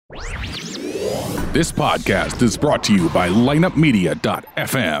This podcast is brought to you by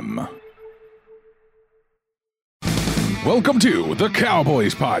lineupmedia.fm. Welcome to the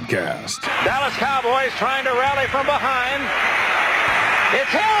Cowboys Podcast. Dallas Cowboys trying to rally from behind. It's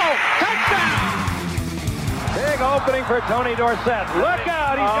Hill. Touchdown. Big opening for Tony Dorsett. Look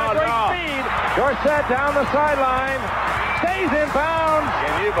out. He's got great speed. Dorsett down the sideline. Stays in bounds.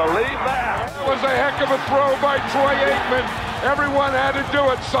 Can you believe that? That was a heck of a throw by Troy Aikman. Everyone had to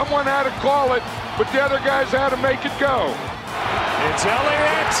do it. Someone had to call it, but the other guys had to make it go. It's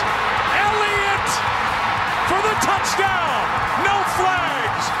Elliott. Elliott for the touchdown. No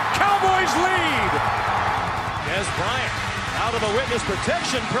flags. Cowboys lead. Des Bryant out of the witness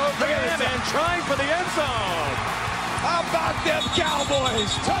protection program and trying for the end zone. How about them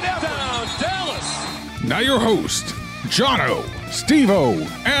Cowboys? Touchdown, Dallas. Now your host, Jono, Steve-O,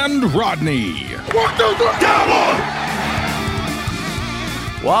 and Rodney. What the Cowboys?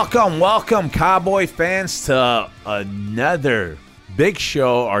 Welcome, Cowboy fans, to another big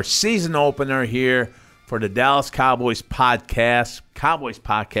show, our season opener here for the Dallas Cowboys podcast,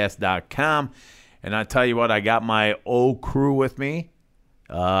 cowboyspodcast.com. And I tell you what, I got my old crew with me.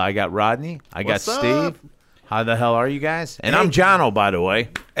 I got Rodney. I got Steve. How the hell are you guys? And I'm Jono, by the way.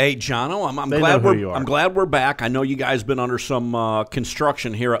 Hey, Jono, I'm glad we're back. I know you guys been under some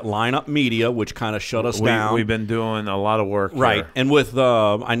construction here at Lineup Media, which kind of shut us down. We've been doing a lot of work right. here. And with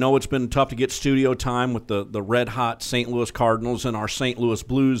I know it's been tough to get studio time with the red-hot St. Louis Cardinals and our St. Louis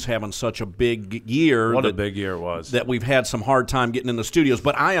Blues having such a big year. What a big year it was. That we've had some hard time getting in the studios.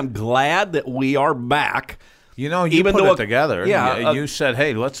 But I am glad that we are back. You know, you put it together. Yeah, you said,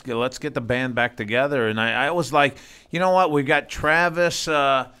 "Hey, let's get the band back together," and I was like, you know what? We've got Travis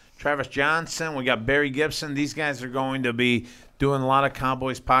Johnson, we got Barry Gibson. These guys are going to be doing a lot of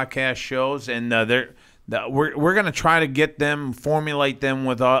Cowboys podcast shows, and we're going to try to get them, formulate them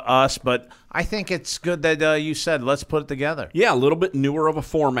with us. But I think it's good that you said, let's put it together. Yeah, a little bit newer of a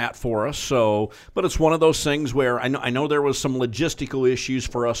format for us. But it's one of those things where I know there was some logistical issues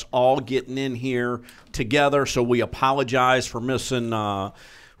for us all getting in here together. So we apologize for missing.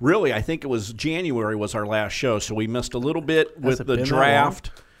 Really, I think it was January was our last show, so we missed a little bit with the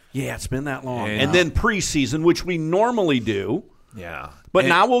draft. Yeah, it's been that long. And then preseason, which we normally do. Yeah. But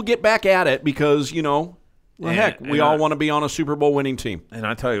now we'll get back at it because, we all want to be on a Super Bowl winning team. And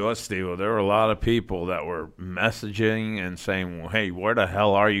I tell you what, Steve, there were a lot of people that were messaging and saying, well, hey, where the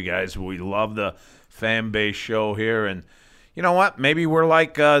hell are you guys? We love the fan base show here. And you know what? Maybe we're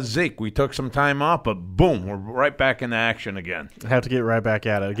like Zeke. We took some time off, but boom, we're right back into action again. Have to get right back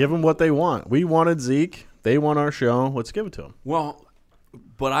at it. Give them what they want. We wanted Zeke. They want our show. Let's give it to them. Well,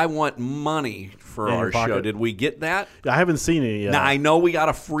 but I want money for our show. Did we get that? I haven't seen it yet. Now, I know we got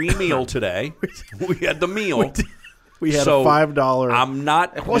a free meal today. We had the meal. We had a $5. I'm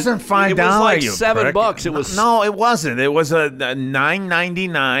not. It wasn't $5. It was like $7. It was no, it wasn't. It was a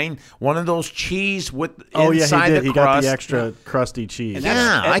 $9.99. One of those cheese with inside the crust. He got the extra crusty cheese.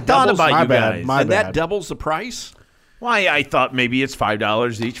 Yeah, I thought about you guys. My bad. That doubles the price. Why? I thought maybe it's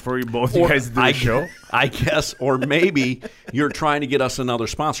 $5 each for you both. You guys do the show. I guess, or maybe you're trying to get us another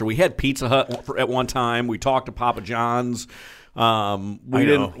sponsor. We had Pizza Hut at one time. We talked to Papa John's. We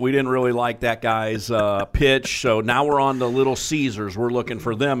didn't really like that guy's pitch. So now we're on to Little Caesars. We're looking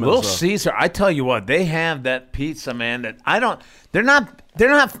for them. Little Caesar. I tell you what, they have that pizza, man. That I don't. They're not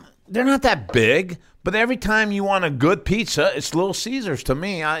that big. But every time you want a good pizza, it's Little Caesars to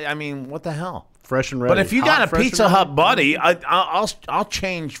me. I mean, what the hell? Fresh and ready. But if you got a Pizza Hut buddy, I'll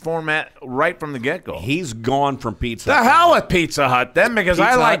change format right from the get-go. He's gone from Pizza Hut. The hell with Pizza Hut then, because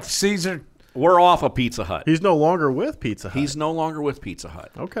I like Caesar. We're off of Pizza Hut. He's no longer with Pizza Hut. He's no longer with Pizza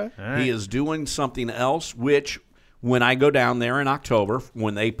Hut. Okay. Right. He is doing something else, which when I go down there in October,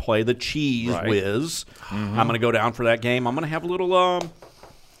 when they play the Cheese Whiz, I'm going to go down for that game. I'm going to have a little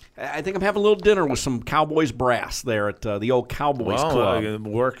I think I'm having a little dinner with some Cowboys brass there at the old Cowboys Club.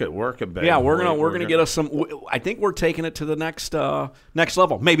 Work it, baby. Yeah, we're gonna get us some. I think we're taking it to the next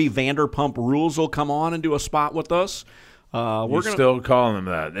level. Maybe Vanderpump Rules will come on and do a spot with us. We're still calling them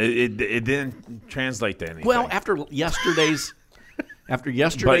that. It didn't translate to anything. Well, after yesterday's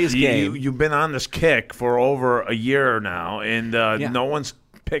game, you've been on this kick for over a year now, and no one's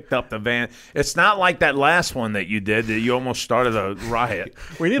picked up the van. It's not like that last one that you did that you almost started a riot.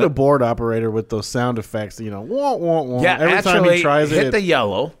 We need a board operator with those sound effects. Wah, wah, wah. Yeah, every time he tries hit the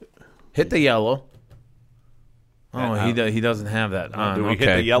yellow. Hit the yellow. Oh, he doesn't have that. Do we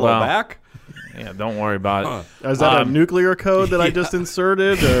hit the yellow back? Yeah, don't worry about it. Is that a nuclear code that I just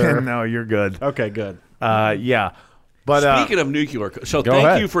inserted? Or? No, you're good. Okay, good. Yeah. But speaking of nuclear code, so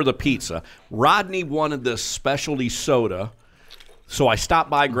thank you for the pizza. Rodney wanted this specialty soda. So I stopped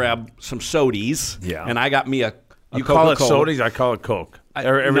by, grabbed some sodies, and I got me a You Coca-Cola. call it sodies? I call it Coke.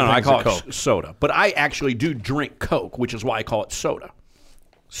 No, I call it Coke. soda. But I actually do drink Coke, which is why I call it soda.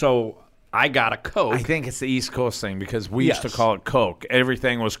 So I got a Coke. I think it's the East Coast thing because we used to Yes. call it Coke.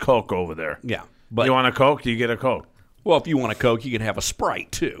 Everything was Coke over there. Yeah. But you want a Coke? You get a Coke. Well, if you want a Coke, you can have a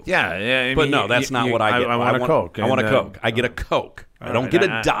Sprite, too. Yeah. I But mean, no, that's not what I get. I want a Coke. I want a and, Coke. I get a Coke. I don't right, get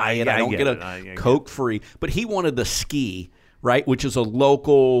a diet. I don't get get it. a I get it. Coke-free. But he wanted the Ski, right, which is a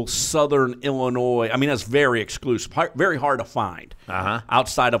local southern Illinois. I mean, that's very exclusive, very hard to find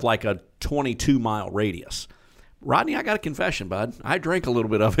outside of like a 22-mile radius. Rodney, I got a confession, bud. I drank a little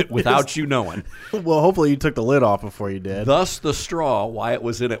bit of it without you knowing. Well, hopefully you took the lid off before you did. Thus the straw, why it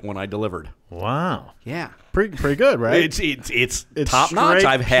was in it when I delivered. Wow. Yeah. Pretty good, right? It's top notch. straight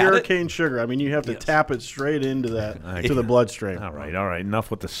I've had pure it. cane sugar. I mean, you have to tap it straight into that to the bloodstream. All right.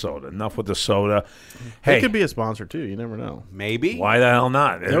 Enough with the soda. Hey, It could be a sponsor too. You never know. Maybe. why the hell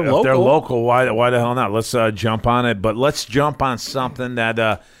not? They're If they're local. local, why the hell not? Let's jump on it. But let's jump on something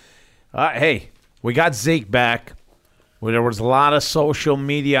that, hey, we got Zeke back. There was a lot of social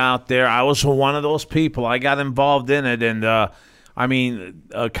media out there. I was one of those people. I got involved in it. And,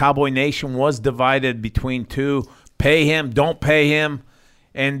 Cowboy Nation was divided between two. Pay him, don't pay him.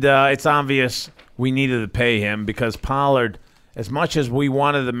 And it's obvious we needed to pay him because Pollard, as much as we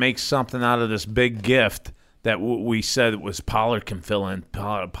wanted to make something out of this big gift that we said it was Pollard can fill in,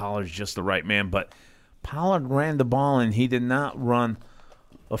 Pollard's just the right man. But Pollard ran the ball, and he did not run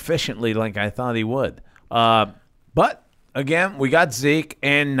efficiently like I thought he would. But again, we got Zeke,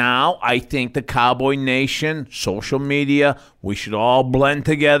 and now I think the Cowboy Nation, social media, we should all blend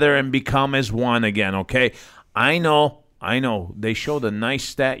together and become as one again, okay? I know. They showed a nice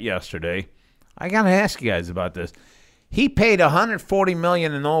stat yesterday. I got to ask you guys about this. He paid $140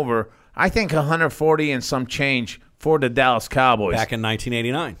 million and over, I think $140 and some change for the Dallas Cowboys. Back in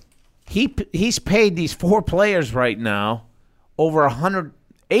 1989. He's paid these four players right now over $180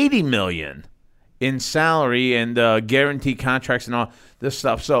 million in salary and guaranteed contracts and all this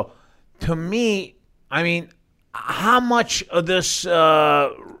stuff. So, to me, I mean, how much of this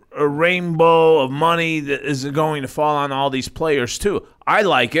rainbow of money that is going to fall on all these players, too? I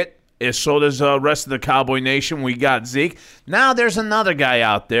like it. So does the rest of the Cowboy Nation. We got Zeke. Now there's another guy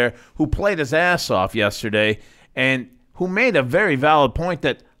out there who played his ass off yesterday and who made a very valid point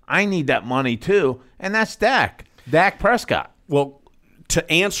that I need that money, too, and that's Dak Prescott. Well, to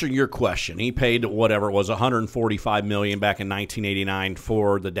answer your question, he paid whatever it was, $145 million back in 1989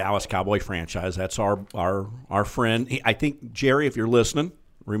 for the Dallas Cowboy franchise. That's our friend. I think, Jerry, if you're listening,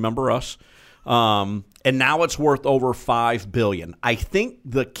 remember us. And now it's worth over $5 billion. I think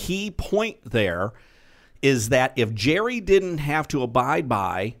the key point there is that if Jerry didn't have to abide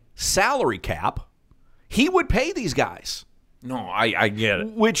by salary cap, he would pay these guys. No, I get it.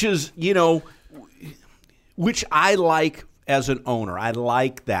 Which is, which I like as an owner. I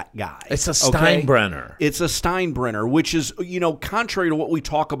like that guy. It's a Steinbrenner. Okay? It's a Steinbrenner, which is, contrary to what we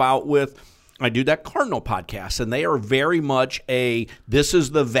talk about with, I do that Cardinal podcast, and they are very much this is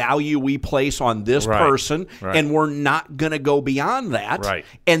the value we place on this person, and we're not going to go beyond that. Right.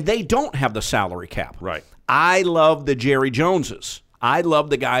 And they don't have the salary cap. Right. I love the Jerry Joneses. I love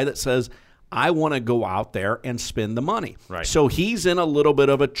the guy that says, I want to go out there and spend the money. Right. So he's in a little bit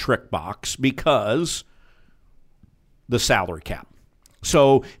of a trick box because the salary cap.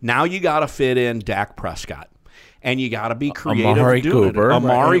 So now you got to fit in Dak Prescott. And you got to be creative. Amari Cooper.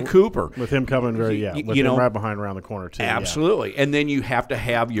 Amari Cooper. With him coming with him right behind around the corner, too. Absolutely. Yeah. And then you have to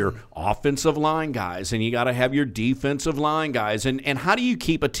have your offensive line guys, and you got to have your defensive line guys. And how do you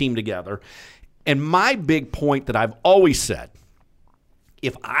keep a team together? And my big point that I've always said,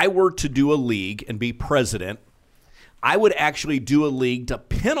 if I were to do a league and be president, I would actually do a league to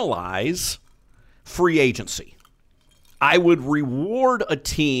penalize free agency. I would reward a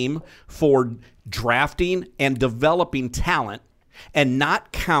team for drafting and developing talent and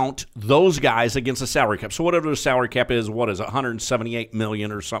not count those guys against the salary cap. So whatever the salary cap is, what is it, $178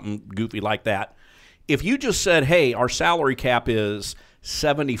 million or something goofy like that. If you just said, hey, our salary cap is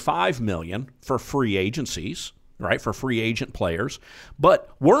 $75 million for free agencies, right, for free agent players, but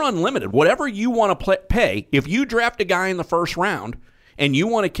we're unlimited. Whatever you want to pay, if you draft a guy in the first round and you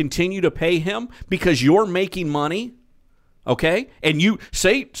want to continue to pay him because you're making money, okay? And you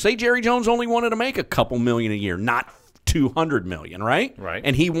say Jerry Jones only wanted to make a couple million a year, not $200 million, right? Right.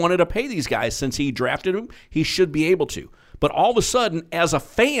 And he wanted to pay these guys since he drafted them. He should be able to. But all of a sudden, as a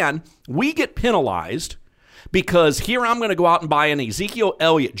fan, we get penalized because here I'm going to go out and buy an Ezekiel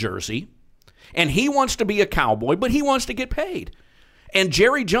Elliott jersey, and he wants to be a Cowboy, but he wants to get paid. And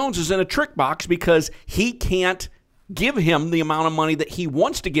Jerry Jones is in a trick box because he can't give him the amount of money that he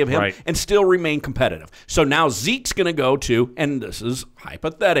wants to give him Right. and still remain competitive. So now Zeke's going to go to, and this is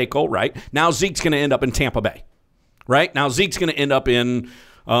hypothetical, right? Now Zeke's going to end up in Tampa Bay, right? Now Zeke's going to end up in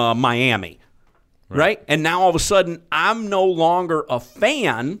Miami, right? And now all of a sudden I'm no longer a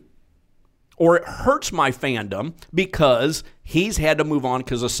fan, or it hurts my fandom because he's had to move on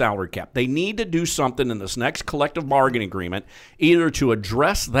because of salary cap. They need to do something in this next collective bargaining agreement, either to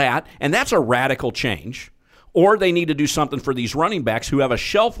address that, and that's a radical change, or they need to do something for these running backs who have a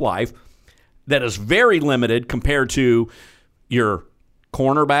shelf life that is very limited compared to your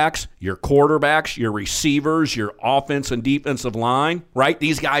cornerbacks, your quarterbacks, your receivers, your offense and defensive line, right?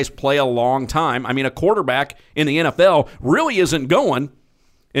 These guys play a long time. I mean, a quarterback in the NFL really isn't going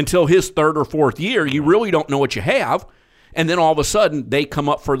until his third or fourth year. You really don't know what you have. And then all of a sudden, they come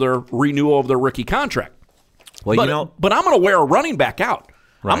up for their renewal of their rookie contract. Well, but I'm going to wear a running back out.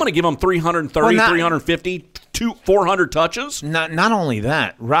 Right. I'm going to give him 330, 350, 400 touches. Not only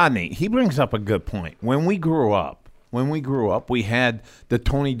that, Rodney, he brings up a good point. When we grew up, we had the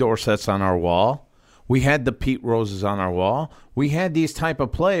Tony Dorsetts on our wall. We had the Pete Roses on our wall. We had these type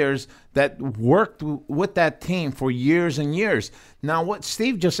of players that worked with that team for years and years. Now, what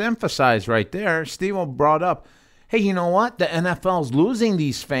Steve just emphasized right there, Steve brought up, hey, you know what? The NFL's losing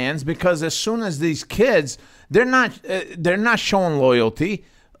these fans because as soon as these kids, they're not showing loyalty.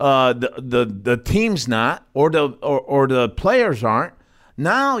 The team's not, or the players aren't.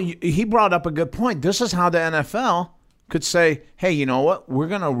 Now he brought up a good point. This is how the NFL could say, hey, you know what? We're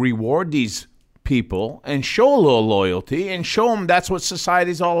going to reward these people and show a little loyalty and show them that's what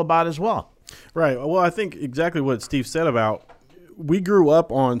society's all about as well. Right. Well, I think exactly what Steve said about we grew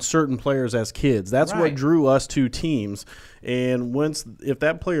up on certain players as kids. That's Right. what drew us to teams. And if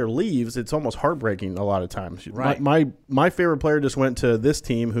that player leaves, it's almost heartbreaking a lot of times. Right. My favorite player just went to this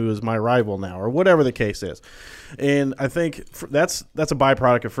team who is my rival now, or whatever the case is. And I think that's a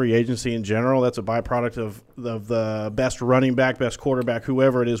byproduct of free agency in general. That's a byproduct of the best running back, best quarterback,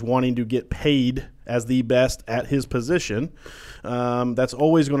 whoever it is, wanting to get paid as the best at his position. That's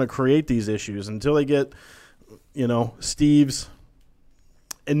always going to create these issues until they get, Steve's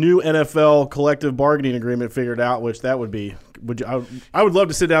a new NFL collective bargaining agreement figured out, which that would be. I would love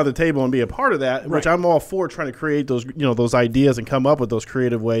to sit down at the table and be a part of that, which I'm all for, trying to create those those ideas and come up with those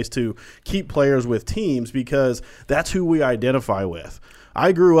creative ways to keep players with teams, because that's who we identify with.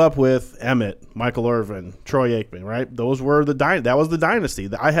 I grew up with Emmett, Michael Irvin, Troy Aikman, right? Those were that was the dynasty.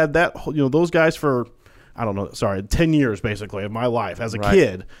 I had that those guys for 10 years basically of my life as a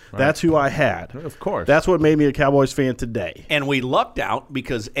kid. Right. That's who I had. Of course. That's what made me a Cowboys fan today. And we lucked out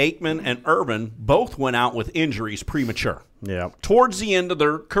because Aikman and Irvin both went out with injuries premature. Yeah. Towards the end of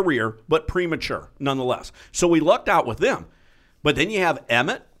their career, but premature nonetheless. So we lucked out with them. But then you have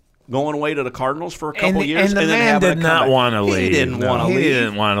Emmett going away to the Cardinals for a couple years. And the then man did not want to leave. He didn't want to leave. He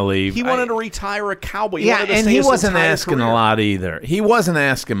didn't want to leave. He wanted to retire a Cowboy. He wasn't asking a lot either. He wasn't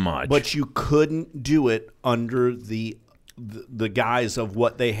asking much. But you couldn't do it under the guise of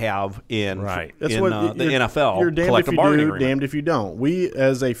what they have in, That's in what the NFL. You're damned if collective you bargaining do, agreement. damned if you don't. We,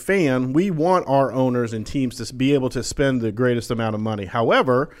 as a fan, we want our owners and teams to be able to spend the greatest amount of money.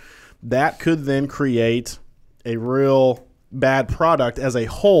 However, that could then create a real bad product as a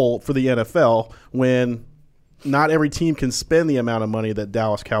whole for the NFL when not every team can spend the amount of money that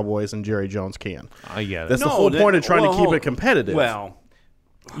Dallas Cowboys and Jerry Jones can. I get it. That's the whole point of trying to keep it competitive. Well,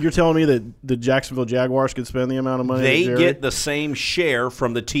 you're telling me that the Jacksonville Jaguars could spend the amount of money they that Jerry? get the same share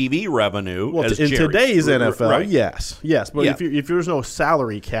from the TV revenue Well, as in Jerry. today's NFL, Right. yes. But Yeah. if there's no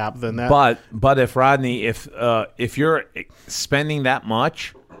salary cap, then that. But if Rodney, if you're spending that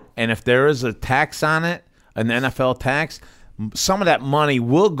much, and if there is a tax on it, an NFL tax, some of that money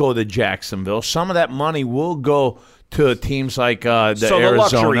will go to Jacksonville. Some of that money will go to teams like the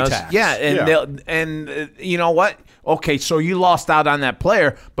luxury Arizonas. tax. Yeah, and you know what? Okay, so you lost out on that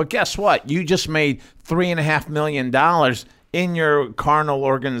player, but guess what? You just made $3.5 million in your Cardinal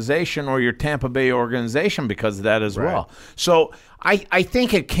organization or your Tampa Bay organization because of that as well. So I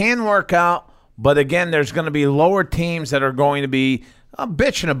think it can work out, but again, there's going to be lower teams that are going to be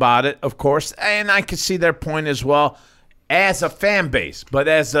bitching about it, of course, and I can see their point as well as a fan base. But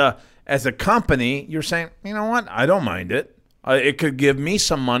as a company, you're saying, you know what? I don't mind it. It could give me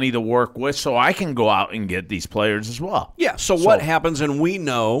some money to work with so I can go out and get these players as well. Yeah, so what happens, and we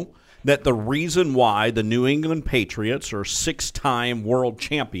know that the reason why the New England Patriots are 6-time world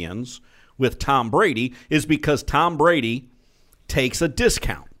champions with Tom Brady is because Tom Brady takes a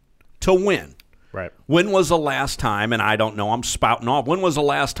discount to win. Right. When was the last time, and I don't know, I'm spouting off, when was the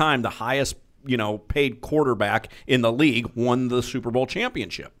last time the highest paid quarterback in the league won the Super Bowl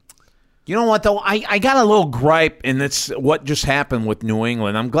championship? You know what, though? I got a little gripe, and it's what just happened with New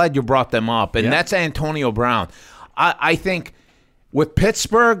England. I'm glad you brought them up, and that's Antonio Brown. I think with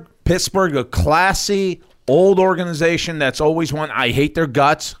Pittsburgh, a classy, old organization that's always won. I hate their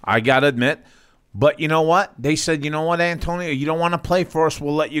guts, I got to admit. But you know what? They said, you know what, Antonio, you don't want to play for us,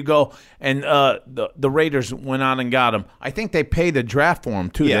 we'll let you go. And the Raiders went out and got him. I think they paid the draft for him,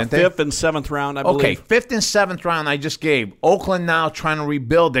 too, didn't they? 5th and 7th round, I believe. Okay, 5th and 7th round I just gave. Oakland now trying to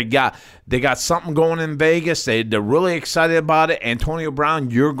rebuild. They got something going in Vegas. They're really excited about it. Antonio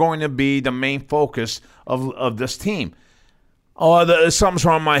Brown, you're going to be the main focus of this team. Oh, something's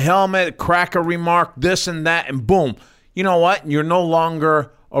wrong with my helmet, crack a remark, this and that, and boom. You know what? You're no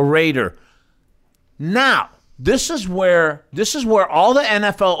longer a Raider. Now, this is where all the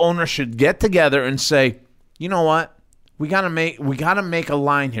NFL owners should get together and say, you know what? We gotta make a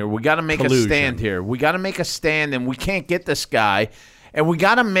line here. We gotta make a stand here. We gotta make a stand, and we can't get this guy. And we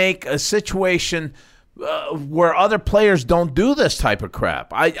gotta make a situation where other players don't do this type of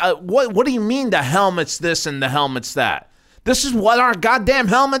crap. What do you mean the helmet's this and the helmet's that? This is what our goddamn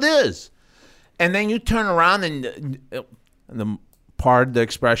helmet is. And then you turn around and pardon the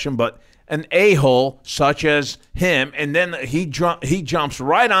expression, but an a-hole such as him, and then he jumps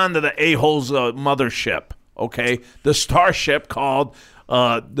right onto the a-hole's mothership, okay? The starship called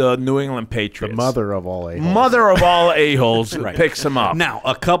the New England Patriots. The mother of all a-holes. Mother of all a-holes picks him up. Now,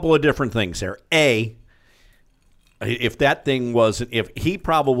 a couple of different things there. If that thing wasn't – if he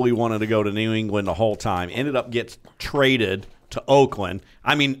probably wanted to go to New England the whole time, ended up gets traded – to Oakland.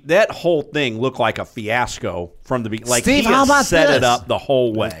 I mean, that whole thing looked like a fiasco from the beginning. Like, Steve, he how about set this? it up the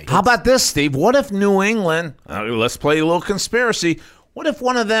whole way. How about this, Steve? What if New England, let's play a little conspiracy, what if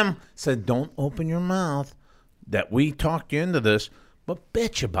one of them said, don't open your mouth, that we talked you into this, but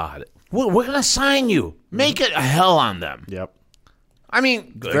bitch about it. We're going to sign you. Make it a hell on them. Yep. I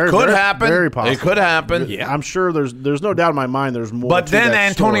mean, it could happen. Very possible. It could happen. Yeah. I'm sure there's no doubt in my mind there's more. But to then that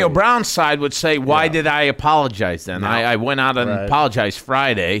Antonio story. Brown's side would say, why did I apologize then? No. I went out and apologized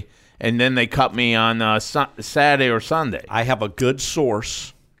Friday, and then they cut me on Saturday or Sunday. I have a good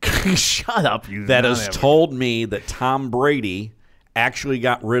source Shut up, you that has told me that Tom Brady actually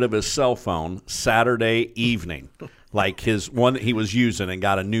got rid of his cell phone Saturday evening. Like his one that he was using, and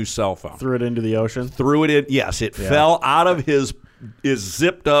got a new cell phone. Threw it into the ocean. Threw it in. Yes, it fell out of his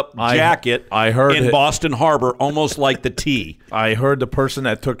zipped up jacket I heard in it. Boston Harbor, almost like the T. I heard the person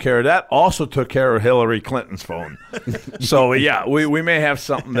that took care of that also took care of Hillary Clinton's phone. So yeah, we may have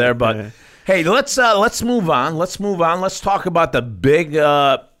something there, but hey, let's move on. Let's talk about the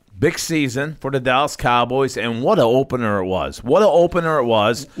big season for the Dallas Cowboys, and what an opener it was.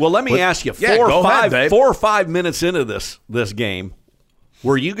 Well, let me ask you, 4 or 5 minutes into this game,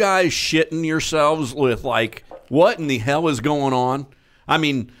 were you guys shitting yourselves with like, what in the hell is going on? I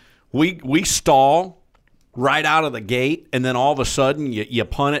mean, we stall right out of the gate, and then all of a sudden you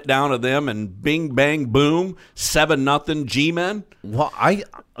punt it down to them, and bing, bang, boom, 7-0 G-men. Well,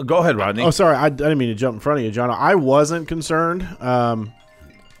 go ahead, Rodney. Oh, sorry, I didn't mean to jump in front of you, John. I wasn't concerned.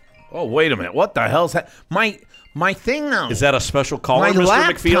 Oh, wait a minute. What the hell's that? My thing now. Is that a special caller, Mr.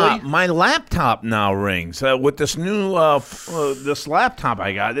 McFeely? My laptop now rings with this new this laptop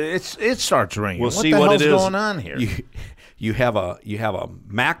I got. It starts ringing. We'll see the what hell's it is going on here? You have a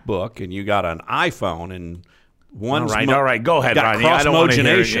MacBook and you got an iPhone, and one's all right. Go ahead, got Rodney. I don't want to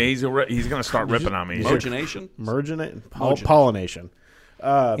hear it. cross-mogination. He's going to start ripping on me. Mogination? Pollination.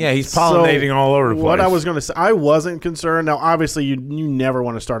 Yeah, he's pollinating all over the place. What I was going to say, I wasn't concerned. Now, obviously, you never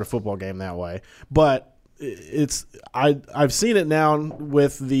want to start a football game that way, but I've seen it now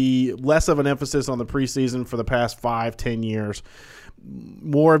with the less of an emphasis on the preseason for the past 5-10 years.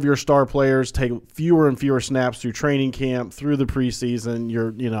 More of your star players take fewer and fewer snaps through training camp, through the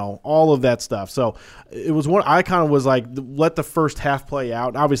preseason, all of that stuff. So it was one I kind of was like, let the first half play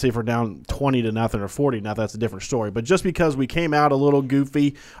out. Obviously, if we're down 20-0 or 40-0, that's a different story. But just because we came out a little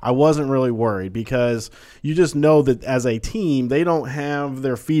goofy, I wasn't really worried, because you just know that as a team, they don't have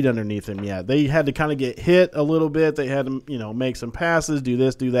their feet underneath them yet. They had to kind of get hit a little bit. They had to, make some passes, do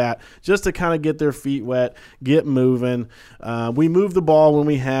this, do that, just to kind of get their feet wet, get moving. We moved the ball when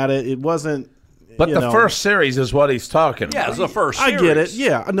we had it. It wasn't. But the first series is what he's talking about. Yeah, it's the first series. I get it.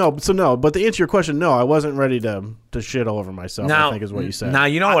 Yeah, no. But to answer your question, no, I wasn't ready to shit all over myself. Now, I think is what you said. Now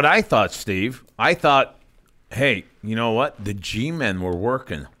you know what I thought, Steve. I thought, hey, you know what? The G-men were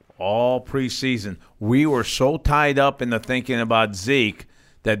working all preseason. We were so tied up into thinking about Zeke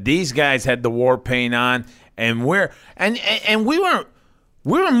that these guys had the war paint on, and we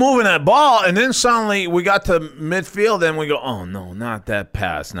were moving that ball, and then suddenly we got to midfield, and we go, oh, no, not that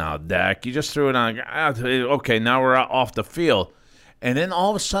pass now, Dak. You just threw it on. Okay, now we're off the field. And then all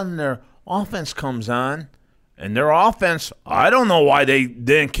of a sudden they're offense comes on, and their offense, I don't know why they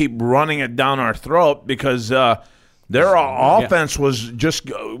didn't keep running it down our throat because their offense was just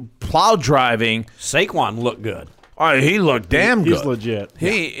plow driving. Saquon looked good. He looked damn good. He's legit.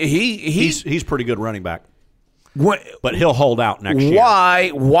 He's pretty good running back. But he'll hold out next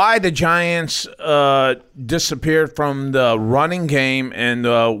year. Why the Giants disappeared from the running game and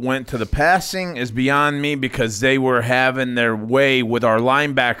went to the passing is beyond me because they were having their way with our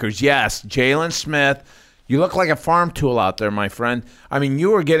linebackers. Yes, Jalen Smith, you look like a farm tool out there, my friend. I mean,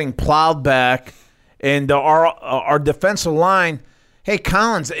 you were getting plowed back, and our defensive line. Hey,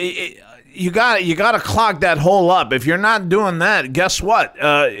 Collins, you got to clog that hole up. If you're not doing that, guess what?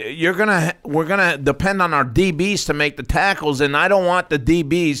 We're gonna depend on our DBs to make the tackles, and I don't want the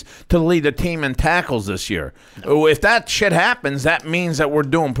DBs to lead the team in tackles this year. If that shit happens, that means that we're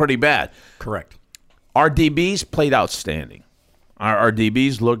doing pretty bad. Correct. Our DBs played outstanding. Our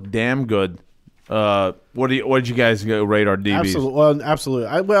DBs looked damn good. What did you guys rate our DBs? Absolutely.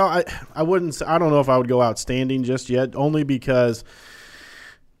 I wouldn't. I don't know if I would go outstanding just yet, only because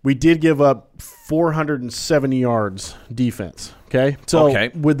we did give up 470 yards defense. Okay, so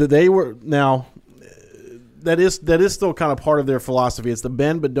that is still kind of part of their philosophy. It's the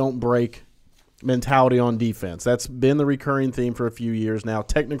bend but don't break mentality on defense. That's been the recurring theme for a few years now.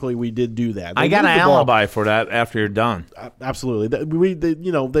 Technically, we did do that. I got an alibi for that after you're done. Absolutely. We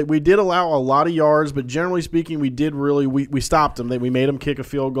did allow a lot of yards, but generally speaking, we did really we stopped them. We made them kick a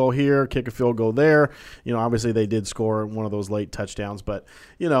field goal here, kick a field goal there. Obviously they did score one of those late touchdowns, but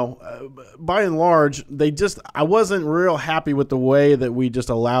by and large, I wasn't real happy with the way that we just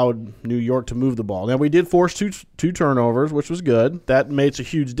allowed New York to move the ball. Now we did force two turnovers, which was good. That makes a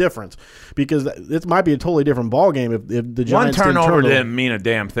huge difference because it might be a totally different ball game if the Giants one turnover didn't mean a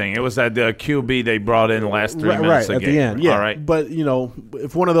damn thing. It was that QB they brought in the last 3 minutes of the game. At the end, yeah. All right. But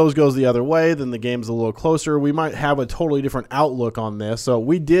if one of those goes the other way, then the game's a little closer. We might have a totally different outlook on this. So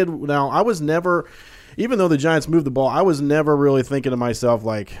we did. Now I was never. Even though the Giants moved the ball, I was never really thinking to myself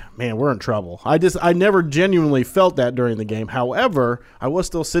like, man, we're in trouble. I never genuinely felt that during the game. However, I was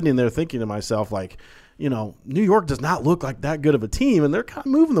still sitting there thinking to myself like, New York does not look like that good of a team, and they're kind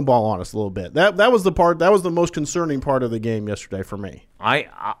of moving the ball on us a little bit. That was the most concerning part of the game yesterday for me.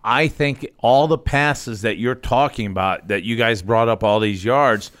 I think all the passes that you're talking about, that you guys brought up all these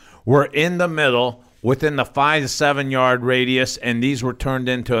yards, were in the middle within the 5 to 7 yard radius, and these were turned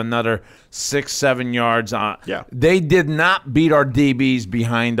into another 6-7 yards. Yeah. They did not beat our DBs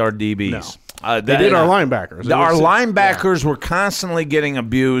behind our DBs. No. They did our linebackers. Our linebackers were constantly getting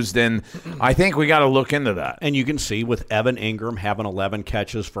abused, and I think we got to look into that. And you can see with Evan Ingram having 11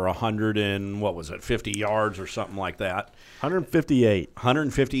 catches for 50 yards or something like that.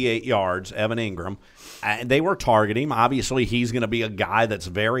 158 yards, Evan Ingram. And they were targeting him. Obviously, he's going to be a guy that's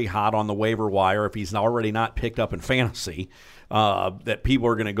very hot on the waiver wire if he's already not picked up in fantasy. That people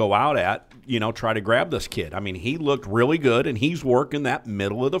are going to go out at, try to grab this kid. I mean, he looked really good, and he's working that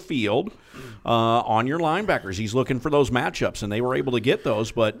middle of the field on your linebackers. He's looking for those matchups, and they were able to get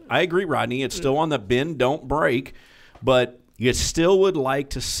those. But I agree, Rodney, it's still on the bend, don't break. But you still would like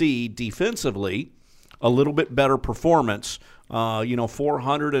to see defensively a little bit better performance.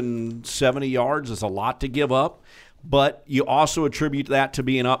 470 yards is a lot to give up. But you also attribute that to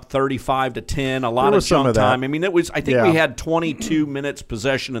being up 35-10, a lot of junk time. I mean, I think we had 22 minutes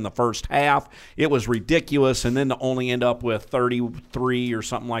possession in the first half. It was ridiculous, and then to only end up with 33 or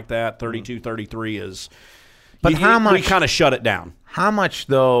something like that, 32-33 is. But how much we kind of shut it down? How much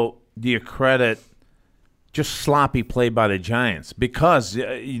though do you credit just sloppy play by the Giants? Because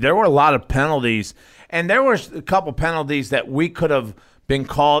there were a lot of penalties, and there was a couple penalties that we could have been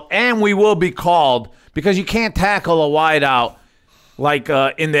called, and we will be called. Because you can't tackle a wideout like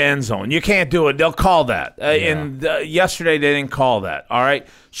in the end zone. You can't do it. They'll call that. And yesterday they didn't call that. All right?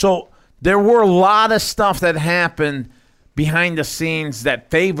 So there were a lot of stuff that happened behind the scenes that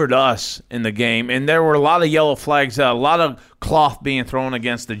favored us in the game. And there were a lot of yellow flags, a lot of cloth being thrown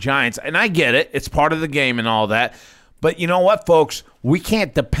against the Giants. And I get it. It's part of the game and all that. But you know what, folks? We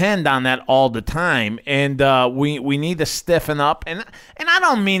can't depend on that all the time. And we need to stiffen up. And I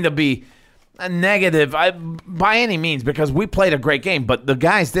don't mean to be a negative by any means, because we played a great game, but the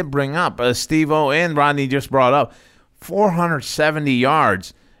guys did bring up, Steve-O and Rodney just brought up, 470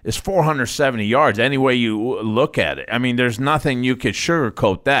 yards is 470 yards any way you look at it. I mean, there's nothing you could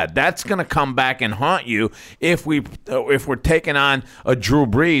sugarcoat that. That's going to come back and haunt you if we're taking on a Drew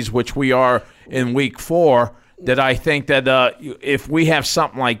Brees, which we are in week 4. That I think that if we have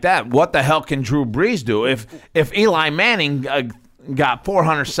something like that, what the hell can Drew Brees do? If Eli Manning got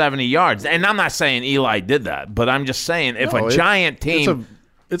 470 yards. And I'm not saying Eli did that, but I'm just saying if a giant team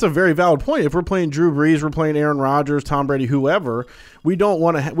it's a very valid point. If we're playing Drew Brees, we're playing Aaron Rodgers, Tom Brady, whoever, we don't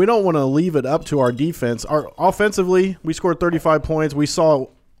want to leave it up to our defense. Offensively, we scored 35 points. We saw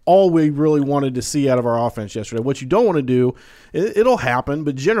all we really wanted to see out of our offense yesterday. What you don't want to do, it'll happen,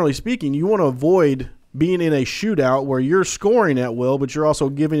 but generally speaking, you want to avoid being in a shootout where you're scoring at will, but you're also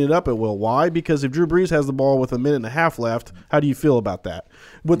giving it up at will. Why? Because if Drew Brees has the ball with a minute and a half left, how do you feel about that?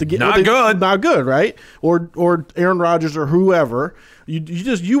 Not good, right? Or Aaron Rodgers or whoever.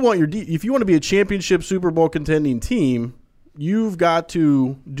 You want if you want to be a championship Super Bowl contending team, you've got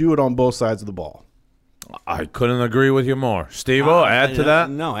to do it on both sides of the ball. I couldn't agree with you more. Steve-O, add to that?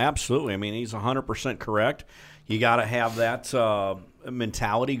 No, absolutely. I mean, he's 100% correct. You got to have that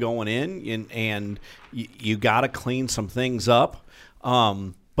mentality going in, and you got to clean some things up.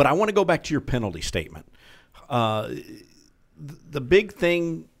 But I want to go back to your penalty statement. The big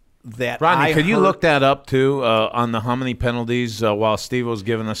thing that Rodney, could you look that up too on the how many penalties while Steve was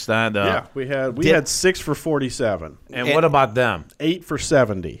giving us that? Yeah, we had 6 for 47. And what about them? 8 for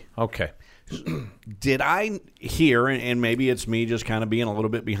 70. Okay. Did I hear, and maybe it's me just kind of being a little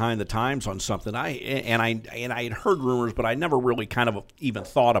bit behind the times on something, I had heard rumors, but I never really kind of even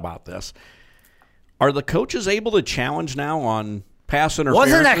thought about this. Are the coaches able to challenge now on pass interference?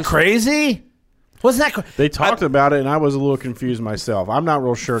 Wasn't that crazy? They talked about it, and I was a little confused myself. I'm not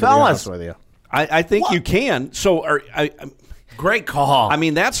real sure, to be honest with you. I think you can. So, great call. I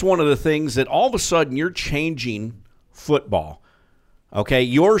mean, that's one of the things that all of a sudden you're changing football. Okay,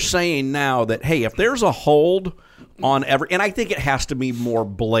 you're saying now that, hey, if there's a hold on and I think it has to be more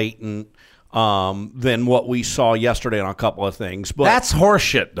blatant than what we saw yesterday on a couple of things. But that's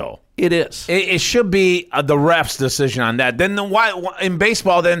horseshit, though. It is. It should be the ref's decision on that. Then why in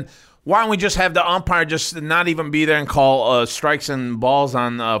baseball? Then why don't we just have the umpire just not even be there and call strikes and balls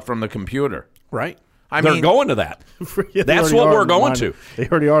on from the computer? Right. They're going to that. Yeah, that's what we're going to. They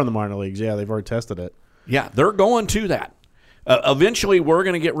already are in the minor leagues. Yeah, they've already tested it. Yeah, they're going to that. Eventually, we're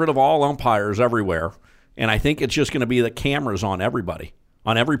going to get rid of all umpires everywhere, and I think it's just going to be the cameras on everybody,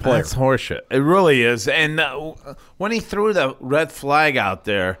 on every player. That's horseshit. It really is. And when he threw the red flag out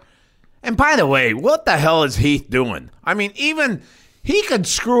there, and by the way, what the hell is Heath doing? I mean, even he could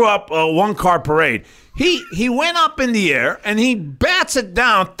screw up a one-car parade. He went up in the air, and he bats it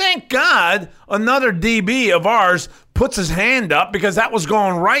down. Thank God another DB of ours puts his hand up because that was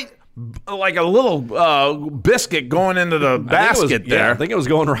going right like a little biscuit going into the basket there. Yeah, I think it was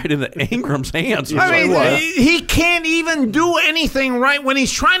going right into Ingram's hands. I mean, he can't even do anything right when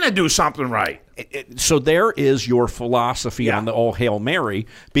he's trying to do something right. So there is your philosophy on the old Hail Mary,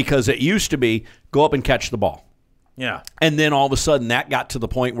 because it used to be go up and catch the ball. Yeah. And then all of a sudden that got to the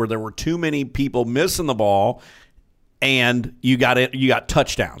point where there were too many people missing the ball, and you got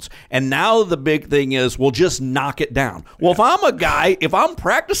touchdowns. And now the big thing is, well, just knock it down. Well, if I'm a guy, if I'm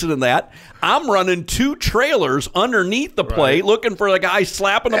practicing in that, I'm running 2 trailers underneath the plate looking for the guy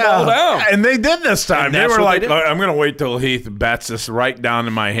slapping the ball down. And they did this time. They were like, I'm going to wait till Heath bats this right down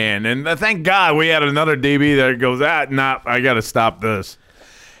in my hand. And thank God we had another DB that goes, I got to stop this.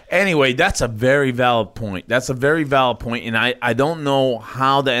 Anyway, that's a very valid point. And I don't know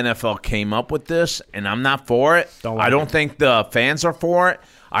how the NFL came up with this, and I'm not for it. I don't think the fans are for it.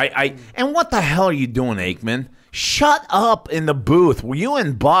 And what the hell are you doing, Aikman? Shut up in the booth. Were you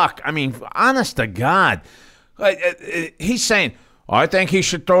and Buck? I mean, honest to God. He's saying, I think he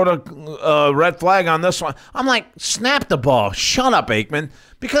should throw the red flag on this one. I'm like, snap the ball. Shut up, Aikman.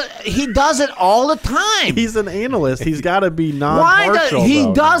 Because he does it all the time. He's an analyst. He's got to be non-partial.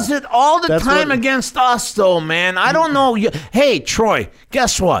 He does it all the time against us, though, man. I don't know. Hey, Troy,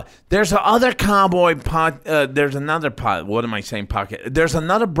 guess what? There's another Cowboy there's another what am I saying? Pocket. There's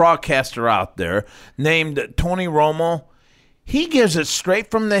another broadcaster out there named Tony Romo. He gives it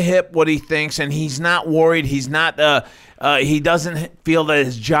straight from the hip what he thinks, and he's not worried. He's not. He doesn't feel that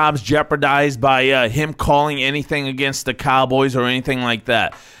his job's jeopardized by him calling anything against the Cowboys or anything like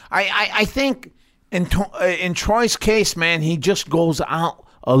that. I think in Troy's case, man, he just goes out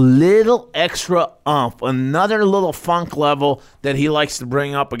a little extra another little funk level that he likes to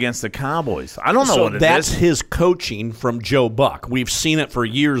bring up against the Cowboys. I don't know what it is. That's his coaching from Joe Buck. We've seen it for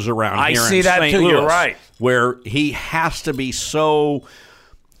years around here in St. Louis. I see that too. You're right. Where he has to be so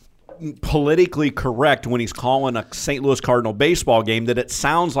politically correct when he's calling a St. Louis Cardinal baseball game that it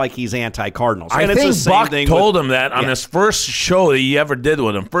sounds like he's anti-Cardinals. I think Buck told him that on his first show that he ever did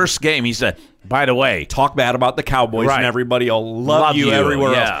with him. First game, he said, by the way, talk bad about the Cowboys and everybody will love you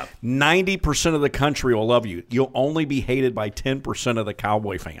everywhere else. 90% of the country will love you. You'll only be hated by 10% of the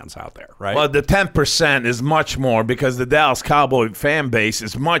Cowboy fans out there, right? Well, the 10% is much more because the Dallas Cowboy fan base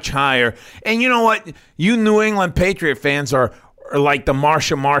is much higher. And you know what? You New England Patriot fans are like the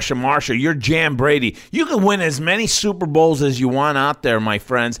Marsha. You're Jan Brady. You can win as many Super Bowls as you want out there, my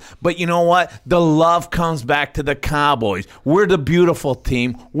friends. But you know what? The love comes back to the Cowboys. We're the beautiful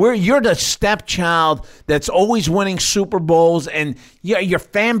team. You're the stepchild that's always winning Super Bowls, and yeah, your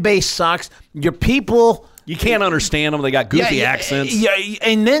fan base sucks. Your people, you can't understand them. They got goofy accents. Yeah,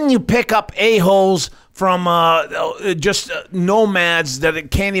 and then you pick up a-holes from just nomads that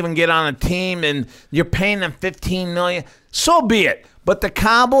can't even get on a team, and you're paying them $15 million. So be it. But the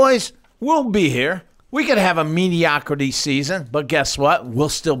Cowboys will be here. We could have a mediocrity season, but guess what? We'll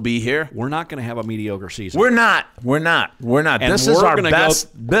still be here. We're not going to have a mediocre season. We're not. And This is our best.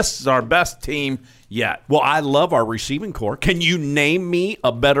 This is our best team yet. Well, I love our receiving core. Can you name me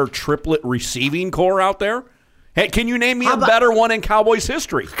a better triplet receiving core out there? Hey, can you name me a better one in Cowboys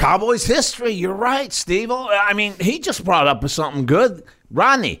history? Cowboys history. You're right, Steve. I mean, he just brought up something good.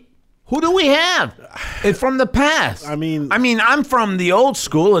 Rodney, who do we have from the past? I mean, I'm from the old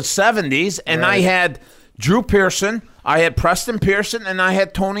school, it's 70s, and right. I had Drew Pearson, I had Preston Pearson, and I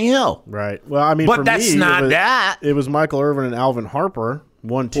had Tony Hill. Right. Well, I mean, but for that's me, not that. It was Michael Irvin and Alvin Harper.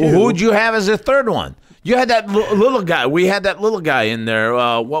 1-2. Well, who'd you have as a third one? You had that little guy. We had that little guy in there.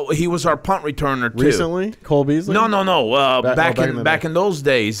 He was our punt returner too. Recently, Cole Beasley. No. Back in those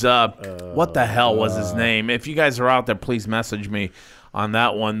days. What the hell was his name? If you guys are out there, please message me on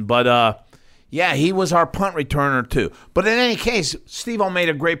that one. But yeah, he was our punt returner too. But in any case, Steve-O made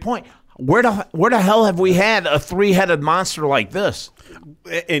a great point. Where the hell have we had a three-headed monster like this?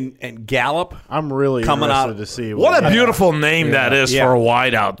 And Gallup, I'm really coming interested out to see what a beautiful name that is for a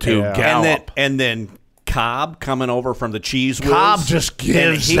wideout too. Yeah. Gallup, and then Cobb coming over from the Cheese Whiz. Cobb just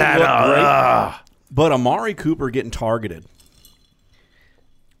gives that. But Amari Cooper getting targeted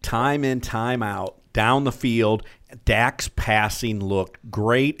time in, time out, down the field. Dak's passing looked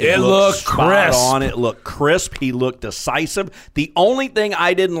great. It looked spot crisp. on. It looked crisp. He looked decisive. The only thing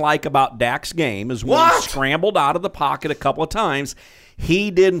I didn't like about Dak's game is when he scrambled out of the pocket a couple of times,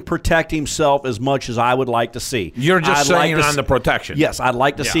 he didn't protect himself as much as I would like to see. You're just saying on the protection. Yes, I'd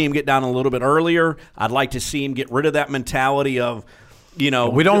like to see him get down a little bit earlier. I'd like to see him get rid of that mentality of, we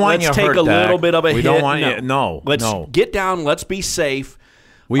don't want you to take hurt a little Dak. bit of a hit. We don't want you. Let's get down. Let's be safe.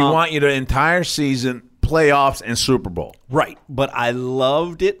 We want you the entire season, playoffs, and Super Bowl. Right, but I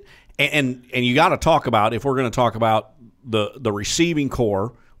loved it, and you got to talk about, if we're going to talk about the receiving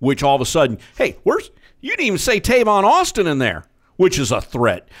core, which all of a sudden, hey, you didn't even say Tavon Austin in there, which is a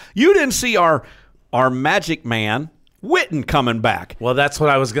threat. You didn't see our magic man Witten coming back. Well, that's what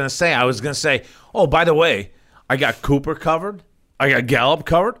I was going to say. I was going to say, oh, by the way, I got Cooper covered. I got Gallup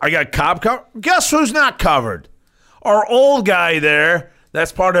covered. I got Cobb covered. Guess who's not covered? Our old guy there.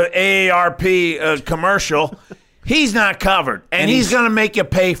 That's part of AARP commercial. He's not covered, and he's going to make you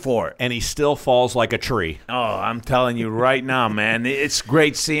pay for it. And he still falls like a tree. Oh, I'm telling you right now, man. It's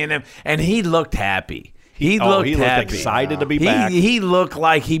great seeing him, and he looked happy. He looked excited to be back. He looked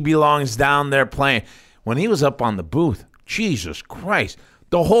like he belongs down there playing. When he was up on the booth, Jesus Christ,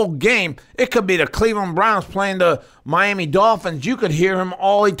 the whole game, it could be the Cleveland Browns playing the Miami Dolphins. You could hear him.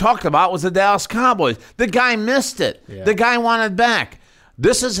 All he talked about was the Dallas Cowboys. The guy missed it. Yeah. The guy wanted back.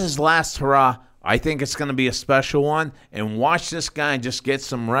 This is his last hurrah. I think it's going to be a special one. And watch this guy just get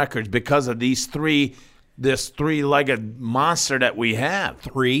some records because of this three-legged monster that we have.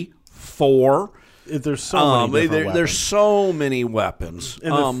 3, 4. There's so many there's so many weapons.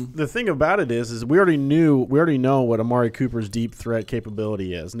 And the thing about it is we already know what Amari Cooper's deep threat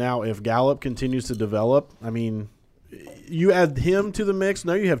capability is. Now, if Gallup continues to develop, I mean, you add him to the mix.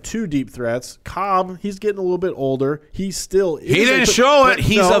 Now you have 2 deep threats. Cobb, he's getting a little bit older. He didn't show it.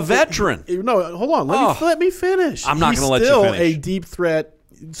 He's a veteran. No, hold on. Let me finish. I'm not going to let you finish. He's still a deep threat.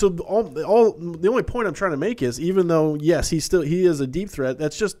 So the only point I'm trying to make is, even though yes, he is a deep threat.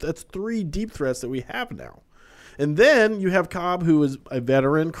 That's 3 deep threats that we have now. And then you have Cobb, who is a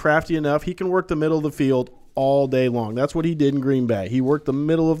veteran, crafty enough. He can work the middle of the field all day long. That's what he did in Green Bay. He worked the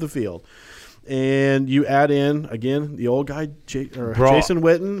middle of the field. And you add in, again, the old guy, Jason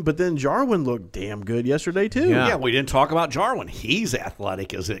Witten, but then Jarwin looked damn good yesterday, too. Yeah, we didn't talk about Jarwin. He's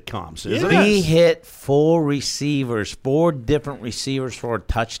athletic as it comes, isn't he? He hit 4 different receivers for a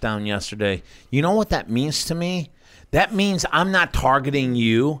touchdown yesterday. You know what that means to me? That means I'm not targeting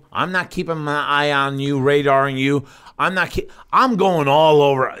you. I'm not keeping my eye on you, radaring you. I'm going all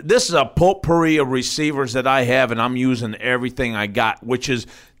over. This is a potpourri of receivers that I have, and I'm using everything I got, which is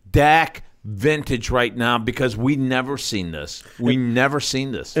Dak vintage right now, because we never seen this.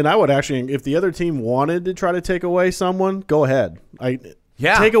 And I would actually, if the other team wanted to try to take away someone, go ahead.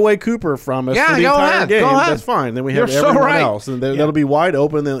 Take away Cooper from us for the entire game. That's fine. Then we have everyone else, and that'll be wide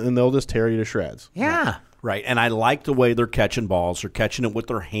open, and they'll just tear you to shreds. Yeah. Right, and I like the way they're catching balls. They're catching it with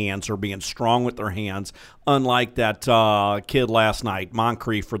their hands. They're being strong with their hands, unlike that kid last night,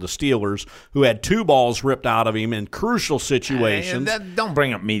 Moncrief for the Steelers, who had 2 balls ripped out of him in crucial situations. Don't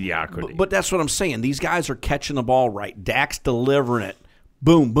bring up mediocrity. But that's what I'm saying. These guys are catching the ball right. Dak's delivering it.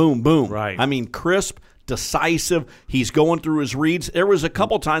 Boom, boom, boom. Right. I mean, crisp, decisive. He's going through his reads. There was a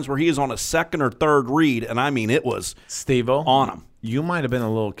couple times where he was on a second or third read, and I mean, it was Steve-O, on him. You might have been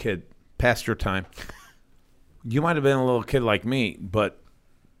a little kid past your time. You might have been a little kid like me, but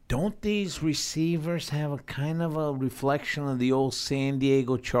don't these receivers have a kind of a reflection of the old San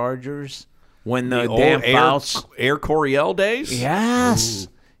Diego Chargers when the damn fouls? Air Coryell days? Yes.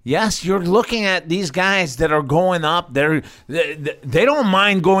 Ooh. Yes, you're looking at these guys that are going up. They don't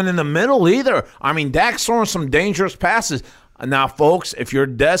mind going in the middle either. I mean, Dak's throwing some dangerous passes. Now, folks, if you're a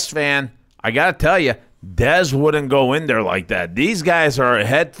Dez fan, I got to tell you, Dez wouldn't go in there like that. These guys are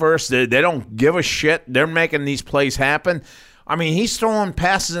head first. They don't give a shit. They're making these plays happen. I mean, he's throwing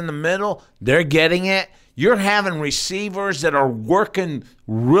passes in the middle. They're getting it. You're having receivers that are working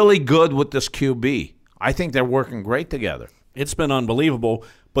really good with this QB. I think they're working great together. It's been unbelievable,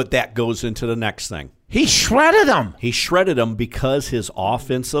 but that goes into the next thing. He shredded them. He shredded them because his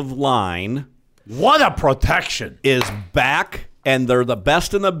offensive line, what a protection, is back. And they're the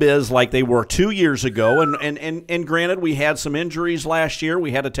best in the biz like they were 2 years ago. And granted, we had some injuries last year.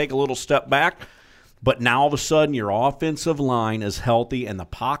 We had to take a little step back. But now all of a sudden your offensive line is healthy, and the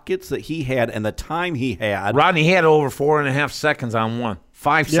pockets that he had and the time he had. Rodney, he had over 4.5 seconds on one,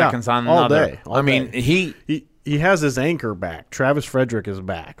 5 seconds on another. All day. He has his anchor back. Travis Frederick is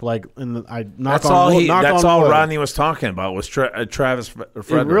back. That's all Rodney was talking about was Travis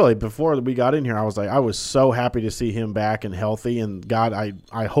Frederick. Really, before we got in here, I was so happy to see him back and healthy. And God,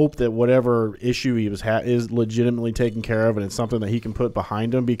 I hope that whatever issue he was is legitimately taken care of, and it's something that he can put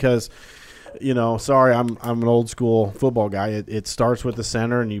behind him because. Sorry, I'm an old school football guy. It starts with the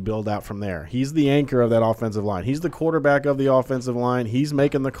center and you build out from there. He's the anchor of that offensive line. He's the quarterback of the offensive line. He's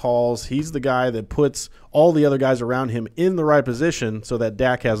making the calls. He's the guy that puts all the other guys around him in the right position so that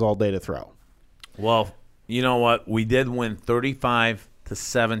Dak has all day to throw. Well, you know what? We did win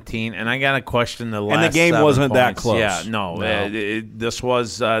 35-17, and I got to question the last. And the game 7 wasn't points. that close. Yeah, no. This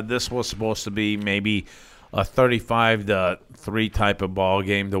was supposed to be maybe a 35-3 type of ball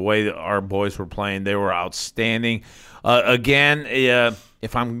game. The way that our boys were playing, they were outstanding. Again,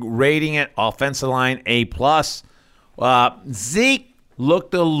 if I'm rating it, offensive line A+. Zeke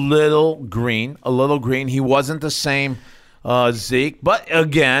looked a little green. He wasn't the same Zeke, but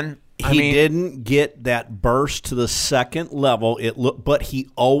again, he didn't get that burst to the second level. But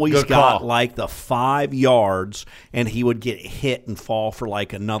he always got like the 5 yards, and he would get hit and fall for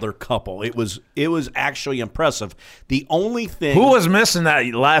like another couple. It was actually impressive. The only thing who was missing that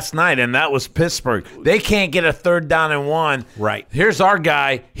last night, and that was Pittsburgh. They can't get a 3rd down and 1. Right. Here's our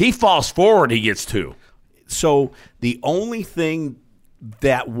guy. He falls forward. He gets 2. So the only thing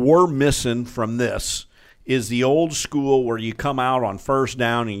that we're missing from this is the old school where you come out on 1st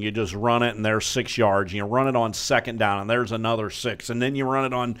down and you just run it and there's 6 yards. And you run it on 2nd down and there's another 6. And then you run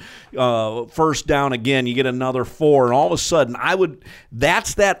it on 1st down again, you get another 4. And all of a sudden,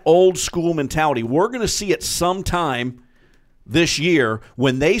 that's that old school mentality. We're going to see it sometime this year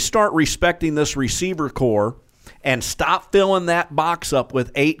when they start respecting this receiver core and stop filling that box up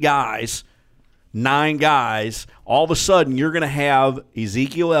with 8 guys, 9 guys. All of a sudden, you're going to have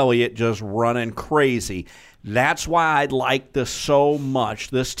Ezekiel Elliott just running crazy. That's why I like this so much,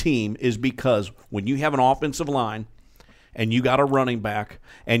 this team, is because when you have an offensive line and you got a running back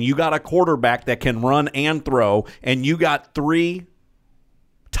and you got a quarterback that can run and throw and you got 3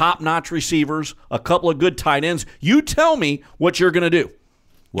 top-notch receivers, a couple of good tight ends, you tell me what you're going to do.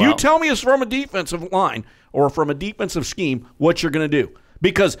 Well, you tell me it's from a defensive line or from a defensive scheme what you're going to do.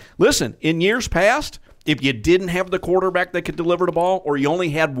 Because, listen, in years past, if you didn't have the quarterback that could deliver the ball or you only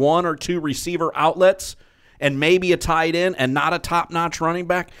had 1 or 2 receiver outlets and maybe a tight end and not a top-notch running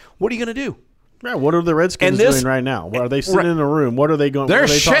back, what are you going to do? Yeah, what are the Redskins doing right now? Are they sitting in a room? What are they going? They're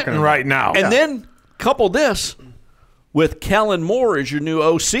shitting right now. And then couple this with Kellen Moore as your new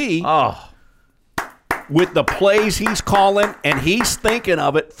OC. Oh. With the plays he's calling, and he's thinking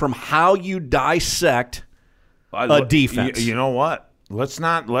of it from how you dissect a defense. You know what? Let's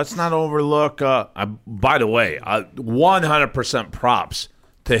not overlook. By the way, 100% props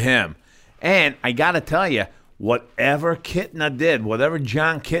to him. And I got to tell you, whatever Kitna did, whatever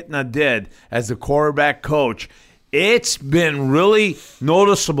John Kitna did as the quarterback coach, it's been really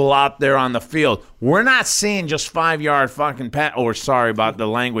noticeable out there on the field. We're not seeing just 5-yard fucking sorry about the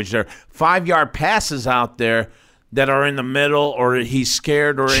language there, 5-yard passes out there. that are in the middle or he's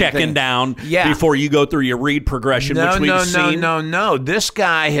scared or checking anything. down before you go through your read progression, which we've seen. No. This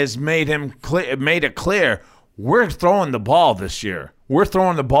guy has made it clear we're throwing the ball this year. We're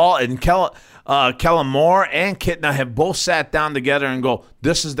throwing the ball, and Kellen Moore and Kitna have both sat down together and go,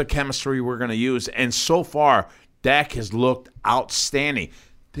 this is the chemistry we're going to use. And so far, Dak has looked outstanding.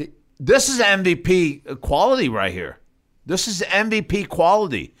 This is MVP quality right here. This is MVP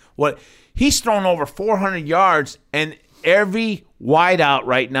quality. He's thrown over 400 yards, and every wideout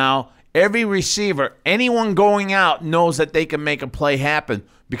right now, every receiver, anyone going out knows that they can make a play happen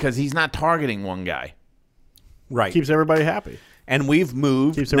because he's not targeting one guy. Right. Keeps everybody happy. And we've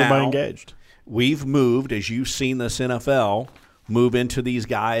moved. Keeps everybody engaged. We've moved, as you've seen this NFL, move into these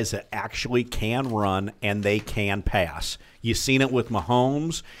guys that actually can run and they can pass. You've seen it with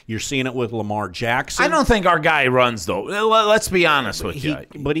Mahomes. You're seeing it with Lamar Jackson. I don't think our guy runs, though. Let's be honest with you.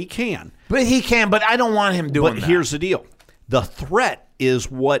 But he can. But he can, but I don't want him doing that. But here's the deal. The threat is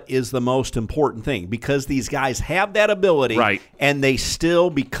what is the most important thing because these guys have that ability. Right. And they still,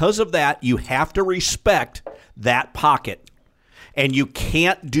 because of that, you have to respect that pocket. And you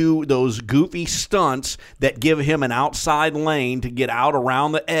can't do those goofy stunts that give him an outside lane to get out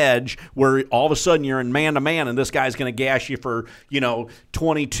around the edge where all of a sudden you're in man-to-man and this guy's going to gash you for,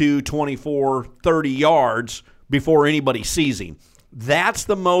 22, 24, 30 yards before anybody sees him. That's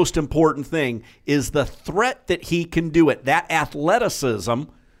the most important thing is the threat that he can do it, that athleticism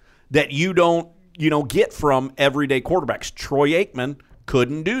that you don't, get from everyday quarterbacks. Troy Aikman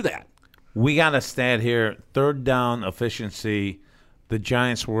couldn't do that. We got a stat here. Third down efficiency, the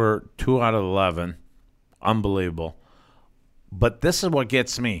Giants were 2 out of 11. Unbelievable. But this is what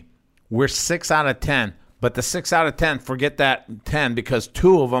gets me. We're 6 out of 10. But the 6 out of 10, forget that 10 because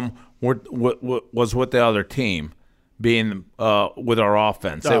 2 of them was with the other team being with our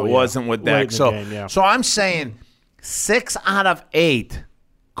offense. It wasn't with Dak. So I'm saying 6 out of 8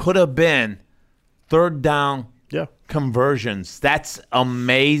 could have been third down conversions. That's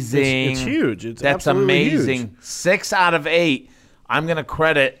amazing. It's huge. That's amazing. Huge. 6 out of 8. I'm going to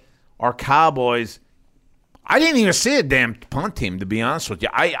credit our Cowboys. I didn't even see a damn punt team, to be honest with you.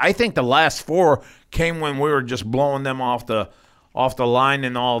 I think the last 4 came when we were just blowing them off the line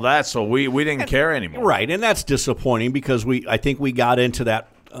and all that, so we didn't care anymore. Right, and that's disappointing because I think we got into that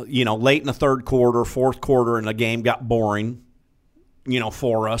late in the third quarter, fourth quarter, and the game got boring.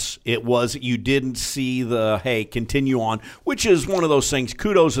 For us, it was you didn't see the continue on, which is one of those things.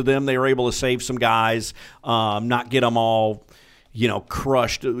 Kudos to them; they were able to save some guys, not get them all,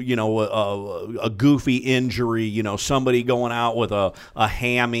 crushed. A goofy injury. Somebody going out with a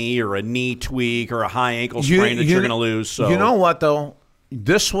hammy or a knee tweak or a high ankle sprain that you're going to lose. So you know what though,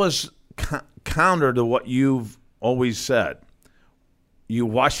 this was counter to what you've always said. You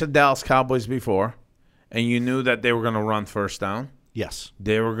watched the Dallas Cowboys before, and you knew that they were going to run first down. Yes.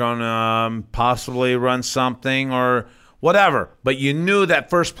 They were going to possibly run something or whatever. But you knew that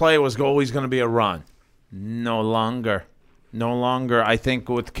first play was always going to be a run. No longer. I think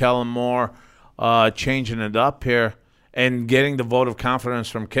with Kellen Moore changing it up here and getting the vote of confidence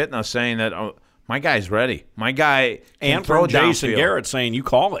from Kitna saying that, my guy's ready. My guy can and throw from Jason downfield. Garrett saying you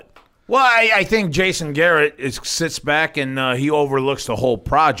call it. Well, I think Jason Garrett sits back and he overlooks the whole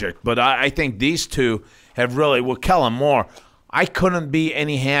project. But I think these two have really, with Kellen Moore, I couldn't be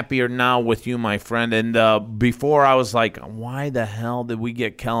any happier now with you, my friend. And before I was like, why the hell did we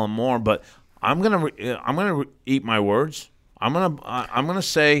get Kellen Moore? But I'm gonna eat my words. I'm gonna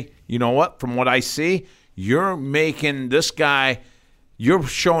say, you know what? From what I see, you're making this guy. You're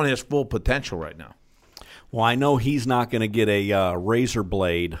showing his full potential right now. Well, I know he's not going to get a razor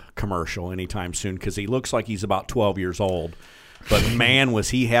blade commercial anytime soon because he looks like he's about 12 years old. But, man, was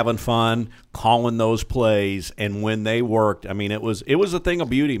he having fun calling those plays, and when they worked, I mean, it was a thing of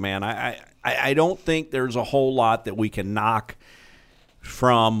beauty, man. I don't think there's a whole lot that we can knock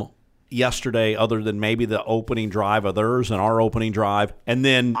from yesterday other than maybe the opening drive of theirs and our opening drive, and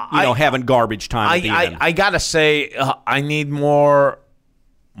then, having garbage time at the end. I got to say, I need more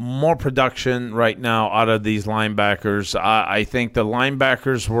production right now out of these linebackers. I think the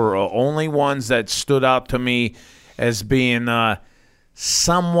linebackers were only ones that stood out to me as being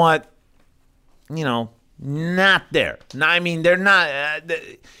somewhat, not there. I mean, they're not.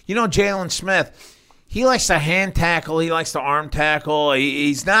 Jalen Smith, he likes to hand tackle. He likes to arm tackle.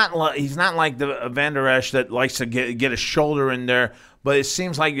 He's not like the Van Der Esch that likes to get a shoulder in there. But it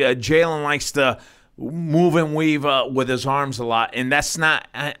seems like Jalen likes to move and weave with his arms a lot, and that's not.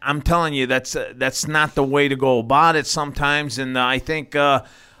 I'm telling you, that's not the way to go about it sometimes. And I think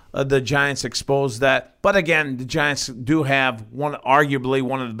the Giants exposed that. But again, the Giants do have arguably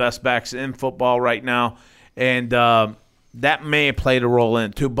one of the best backs in football right now, And that may have played a role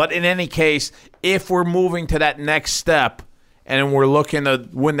in it too. But in any case, if we're moving to that next step and we're looking to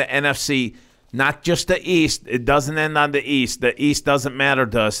win the NFC, not just the East, it doesn't end on the East. The East doesn't matter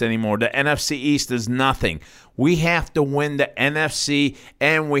to us anymore. The NFC East is nothing. We have to win the NFC,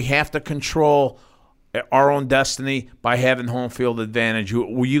 and we have to control our own destiny by having home field advantage.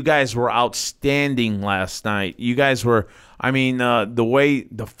 You guys were outstanding last night. You guys were, the way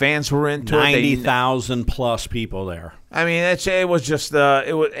the fans were into 90,000 plus people there. I mean, it was just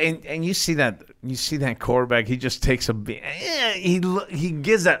and you see that quarterback. He just takes he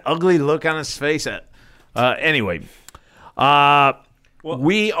gives that ugly look on his face. Anyway,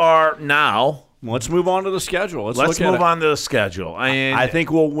 we are now. Let's move on to the schedule. Let's move on to the schedule. I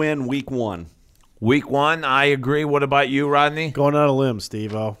think we'll win week 1. Week 1, I agree. What about you, Rodney? Going out on a limb,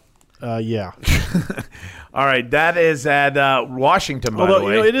 Steve-O. Yeah. All right, that is at Washington, by the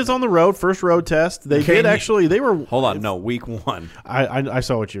way. It is on the road, first road test. They did actually. They were. Hold on, no, week 1. I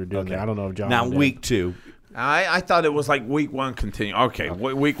saw what you were doing there. I don't know if John. Now did. week 2. I thought it was like week 1 continue. Okay,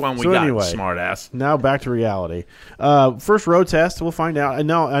 week 1 we got smart ass. Now back to reality. First road test, we'll find out. I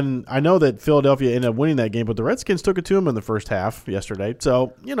know that Philadelphia ended up winning that game, but the Redskins took it to them in the first half yesterday.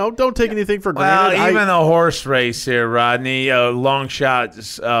 So don't take anything for granted. Well, even a horse race here, Rodney. Long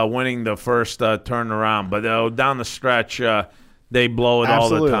shots winning the first turnaround, but down the stretch they blow it all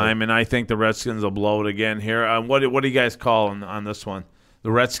the time, and I think the Redskins will blow it again here. What do you guys call on this one?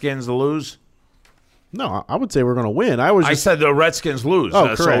 The Redskins lose? No, I would say we're going to win. I said the Redskins lose.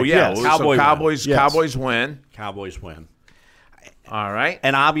 Oh, correct. So, yeah. Yes. Cowboys win. Cowboys win. All right.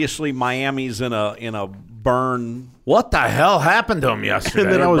 And obviously Miami's in a burn. What the hell happened to them yesterday?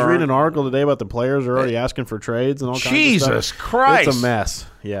 And then I was reading an article today about the players are already asking for trades and all kinds of stuff. Jesus Christ. It's a mess.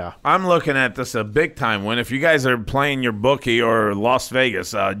 Yeah. I'm looking at this a big-time win. If you guys are playing your bookie or Las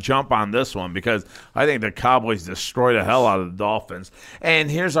Vegas, jump on this one because I think the Cowboys destroy the hell out of the Dolphins.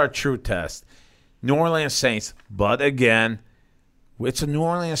 And here's our true test. New Orleans Saints, but again, it's a New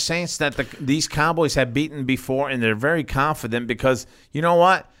Orleans Saints that these Cowboys have beaten before, and they're very confident because, you know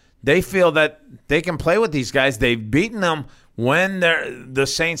what? They feel that they can play with these guys. They've beaten them when the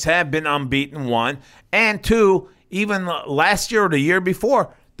Saints have been unbeaten, 1. And 2, even last year or the year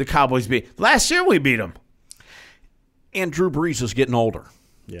before, the Cowboys beat. Last year we beat them. And Drew Brees is getting older.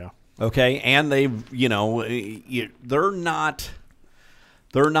 Yeah. Okay, and they're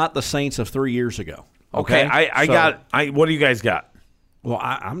not the Saints of 3 years ago. Okay, what do you guys got? Well,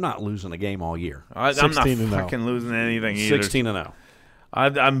 I'm not losing a game all year. I'm not fucking losing anything either. 16-0.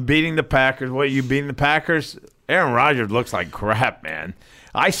 I'm beating the Packers. What, you beating the Packers? Aaron Rodgers looks like crap, man.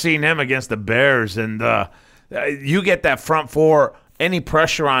 I seen him against the Bears, and you get that front four, any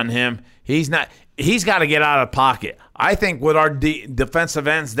pressure on him, he's got to get out of the pocket. I think with our defensive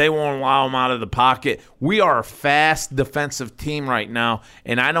ends, they won't allow him out of the pocket. We are a fast defensive team right now,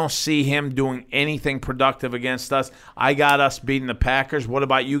 and I don't see him doing anything productive against us. I got us beating the Packers. What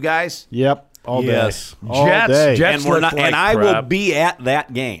about you guys? Yep. All day. All Jets, day. Jets and I will be at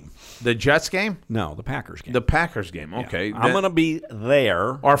that game. The Jets game? No, the Packers game. The Packers game, okay. Yeah. I'm going to be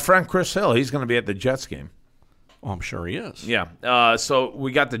there. Our friend Chris Hill, he's going to be at the Jets game. Oh, I'm sure he is. Yeah. So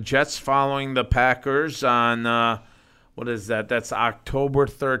we got the Jets following the Packers on, what is that? That's October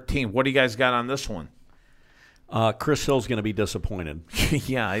 13th. What do you guys got on this one? Chris Hill's going to be disappointed.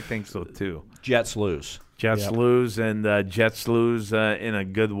 Yeah, I think so too. Jets lose. Jets lose, and Jets lose in a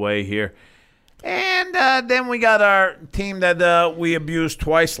good way here. And then we got our team that we abused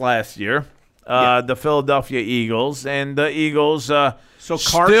twice last year, the Philadelphia Eagles. And the Eagles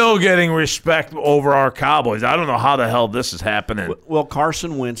still getting respect over our Cowboys. I don't know how the hell this is happening. Well,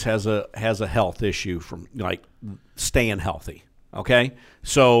 Carson Wentz has a health issue from staying healthy. Okay,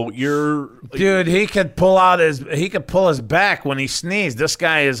 so dude. He could pull his back when he sneezed. This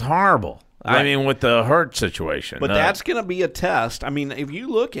guy is horrible. Right. I mean, with the hurt situation. But that's going to be a test. I mean, if you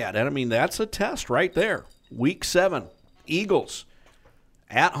look at it, that's a test right there. Week 7, Eagles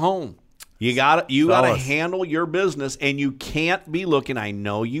at home. You got to handle your business, and you can't be looking. I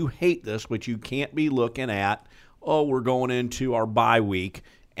know you hate this, but you can't be looking at, we're going into our bye week,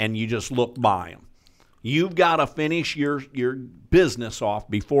 and you just look by them. You've got to finish your business off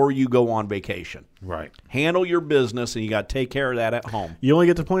before you go on vacation. Right. Handle your business, and you got to take care of that at home. You only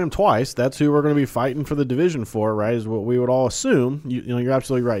get to play them twice. That's who we're going to be fighting for the division for, right, is what we would all assume. You're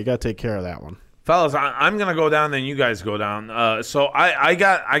absolutely right. You got to take care of that one. Fellas, I'm going to go down, then you guys go down. So I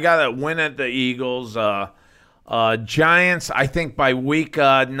got a win at the Eagles. Giants, I think by week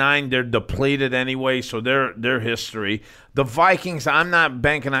 9 they're depleted anyway, so they're history. The Vikings, I'm not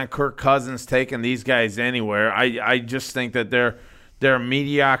banking on Kirk Cousins taking these guys anywhere. I just think that they're They're a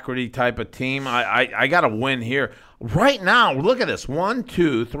mediocrity type of team. I got to win here. Right now, look at this. 1,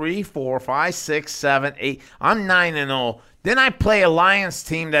 2, 3, 4, 5, 6, 7, 8. I'm 9-0. Then I play a Lions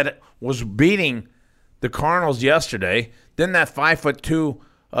team that was beating the Cardinals yesterday. Then that 5'2"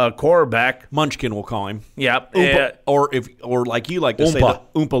 quarterback. Munchkin, we'll call him. Yep. Or like you like to say, the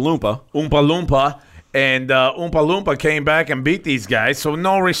Oompa Loompa. Oompa Loompa. And Oompa Loompa came back and beat these guys, so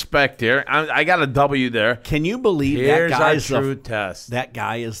no respect here. I got a W there. Can you believe Here's that guy our is true test. That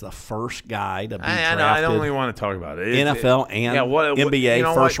guy is the first guy to be I know. I don't really want to talk about it. NFL and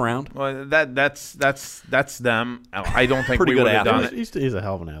NBA first round. Well, that's them. I don't think Pretty we good would have done athlete. it. He's a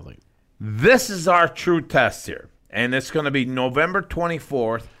hell of an athlete. This is our true test here, and it's going to be November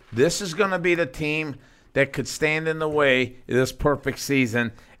 24th. This is going to be the team that could stand in the way of this perfect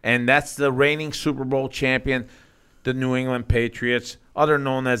season, and that's the reigning Super Bowl champion, the New England Patriots, other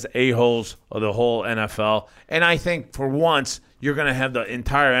known as a-holes of the whole NFL. And I think for once you're going to have the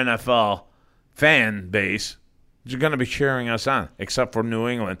entire NFL fan base you're going to be cheering us on, except for New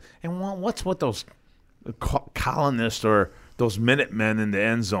England. And what's with those colonists or those Minutemen in the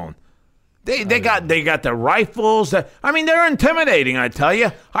end zone? They got their rifles. They're intimidating, I tell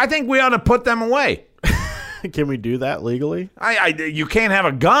you. I think we ought to put them away. Can we do that legally? You can't have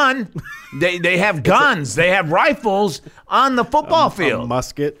a gun. They have guns. They have rifles on the football field. A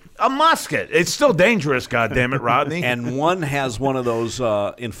musket. A musket. It's still dangerous, goddammit, Rodney. And one has one of those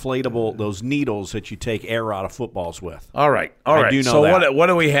inflatable, those needles that you take air out of footballs with. All right. I do know so that. what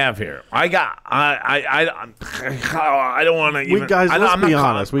do we have here? I don't want to even. Let's be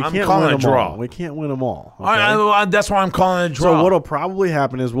honest. We can't win them all. We can't win them all. Okay? That's why I'm calling it a draw. So what'll probably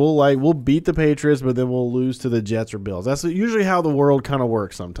happen is we'll beat the Patriots, but then we'll lose to the Jets or Bills. That's usually how the world kind of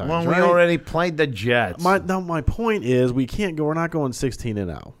works sometimes. Well, right? we already played the Jets. My point is we can't go. We're not going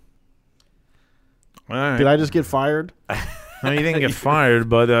 16-0. All right. Did I just get fired? No, you didn't get fired,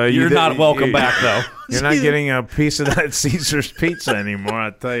 but you're not welcome back, though. You're not getting a piece of that Caesar's pizza anymore.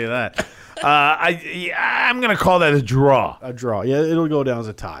 I'll tell you that. I'm going to call that a draw. A draw. Yeah, it'll go down as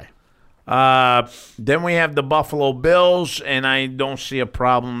a tie. Then we have the Buffalo Bills, and I don't see a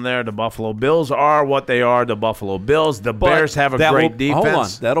problem there. The Buffalo Bills are what they are. The Buffalo Bills. The Bears have a great defense. Hold on.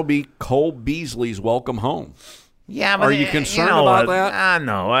 That'll be Cole Beasley's welcome home. Yeah, but are you concerned about that?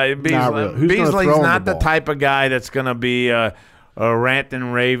 No. Beasley's not the type of guy that's going to be a rant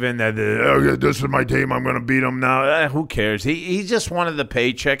and raving that this is my team, I'm going to beat them now. Who cares? He just wanted the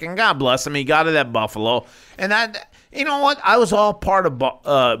paycheck, and God bless him, he got it at Buffalo. And you know what? I was all part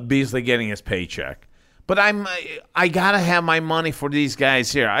of Beasley getting his paycheck, but I got to have my money for these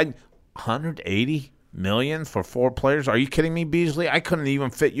guys here. $180 million for 4 players? Are you kidding me, Beasley? I couldn't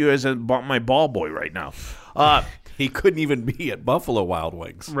even fit you as my ball boy right now. He couldn't even be at Buffalo Wild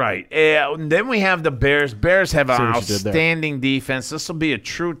Wings. Right. And then we have the Bears. Bears have an outstanding defense. This will be a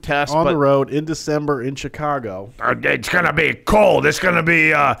true test. On the road in December in Chicago. It's going to be cold. It's going to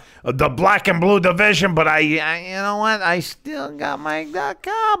be the black and blue division. But you know what? I still got my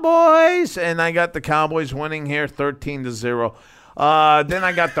Cowboys. And I got the Cowboys winning here 13-0. Then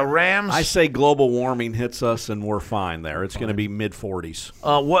I got the Rams. I say global warming hits us, and we're fine there. It's going to be mid-40s.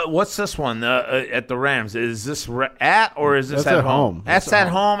 What's this one at the Rams? Is this at or is this at home? That's at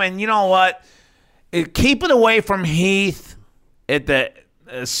home. And you know what? Keep it away from Heath.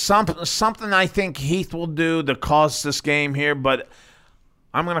 Something I think Heath will do to cause this game here, but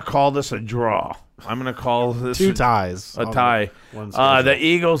I'm going to call this a draw. I'm going to call this 2 ties. A tie. The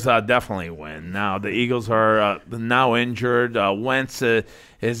Eagles definitely win. Now the Eagles are now injured. Wentz is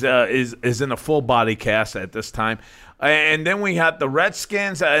in a full body cast at this time. And then we have the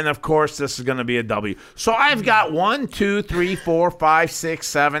Redskins, and of course this is going to be a W. So I've got 1, 2, 3, 4, 5, 6,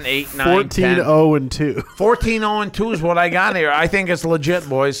 7, 8, 9, 10. 14-0-2. 14-0-2 is what I got here. I think it's legit,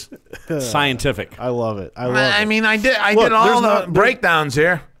 boys. Scientific. I love it. I did all the breakdowns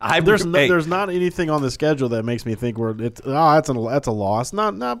here. There's not anything on the schedule that makes me think that's a loss.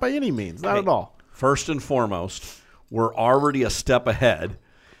 Not by any means. Not at all. First and foremost, we're already a step ahead.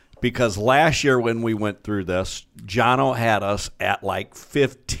 Because last year when we went through this, Jono had us at like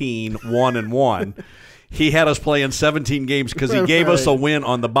 15-1-1. He had us playing 17 games because he gave us a win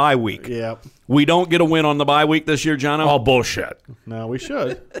on the bye week. Yep. We don't get a win on the bye week this year, Jono? All bullshit. No, we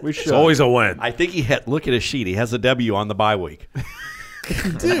should. It's always a win. I think look at his sheet. He has a W on the bye week.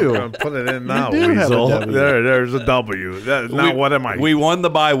 You do. Put it in now, You do have a Weasel. W. There's a W. Now what am I? We won the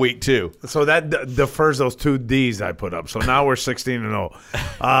bye week, too. So that defers those 2 Ds I put up. So now we're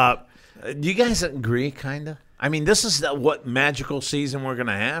 16-0. Do you guys agree, kind of? I mean, this is what magical season we're going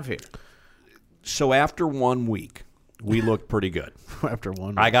to have here. So after 1 week, we looked pretty good. After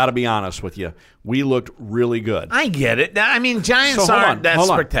one. I got to be honest with you. We looked really good. I get it. I mean, Giants So, hold aren't on, that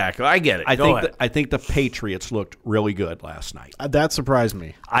hold on. spectacular. I get it. I think the Patriots looked really good last night. That surprised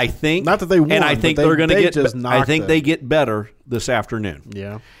me. I think Not that they won, and I think but they're going to they get. just I knocked think them. they get better this afternoon.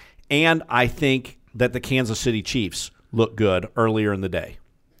 Yeah. And I think that the Kansas City Chiefs look good earlier in the day.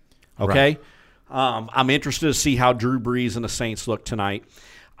 Okay? I'm interested to see how Drew Brees and the Saints look tonight.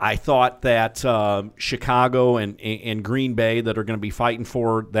 I thought that Chicago and Green Bay that are going to be fighting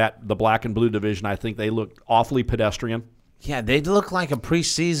for the black and blue division, I think they looked awfully pedestrian. Yeah, they look like a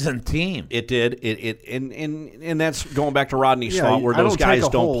preseason team. It did. And that's going back to Rodney's Yeah, thought where I those don't take guys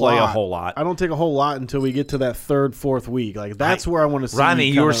a don't whole play a lot. whole lot. I don't take a whole lot until we get to that third, fourth week. Like that's where I want to see. Rodney,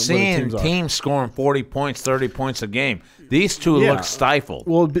 you kinda were where the seeing teams are. teams scoring 40 points, 30 points a game. These two Yeah. look stifled.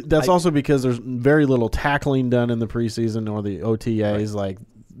 Well, that's also because there's very little tackling done in the preseason or the OTAs. Like,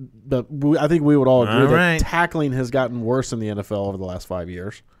 I think we would all agree All that right. tackling has gotten worse in the NFL over the last 5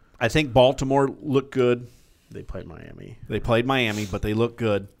 years. I think Baltimore looked good. They played Miami. They played Miami, but they looked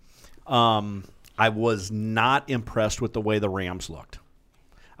good. I was not impressed with the way the Rams looked.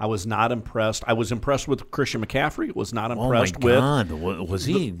 I was not impressed. I was impressed with Christian McCaffrey. Was not Oh, my impressed with. God. Was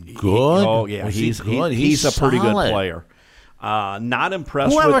he good? Oh, yeah. Was He's he good? He's a pretty good solid. player. Not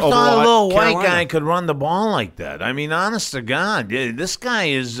impressed Whoever with thought a overall little white Carolina. guy could run the ball like that? I mean, honest to God, yeah, this guy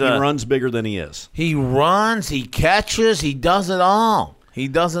is. He runs bigger than he is. He runs, he catches, he does it all. He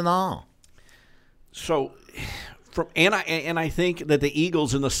does it all. So, I think that the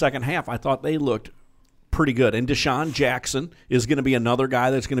Eagles in the second half, I thought they looked pretty good. And Deshaun Jackson is going to be another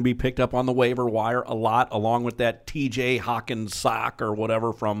guy that's going to be picked up on the waiver wire a lot, along with that T.J. Hawkins sock or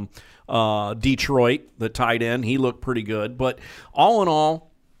whatever from Detroit, the tight end. He looked pretty good. But all in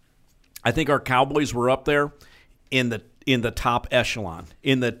all, I think our Cowboys were up there in the top echelon,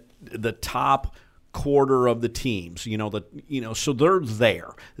 in the top quarter of the teams, so they're there.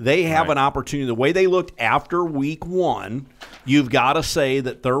 They have an opportunity. The way they looked after week one, you've got to say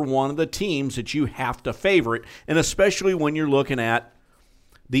that they're one of the teams that you have to favorite, and especially when you're looking at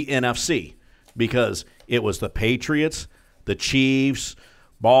the NFC, because it was the Patriots, the Chiefs,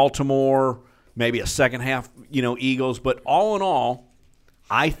 Baltimore, maybe a second half, Eagles, but all in all,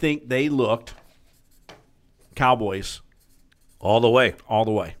 I think they looked Cowboys All the way. all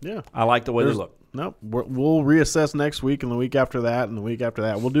the way. Yeah. I like the way they look. Nope. We'll reassess next week and the week after that and the week after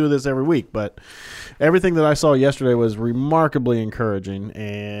that. We'll do this every week. But everything that I saw yesterday was remarkably encouraging,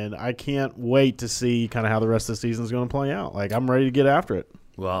 and I can't wait to see kind of how the rest of the season is going to play out. Like, I'm ready to get after it.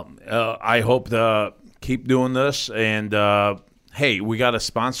 Well, I hope to keep doing this. And, hey, we got a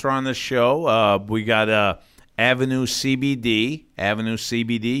sponsor on this show. We got Avenue CBD. Avenue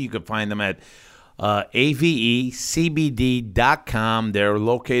CBD. You can find them at avecbd.com. They're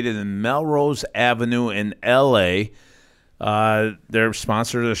located in Melrose Avenue in L.A. They're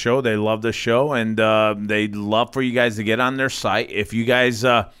sponsors of the show. They love the show, and they'd love for you guys to get on their site. If you guys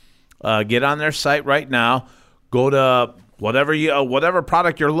get on their site right now, go to whatever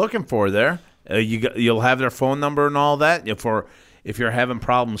product you're looking for there. You'll have their phone number and all that. If you're having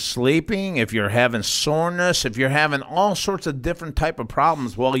problems sleeping, if you're having soreness, if you're having all sorts of different type of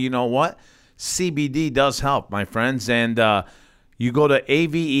problems, well, you know what? CBD does help, my friends, and you go to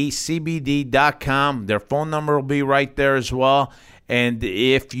avecbd.com. Their phone number will be right there as well. And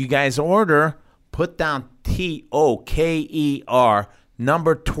if you guys order, put down TOKER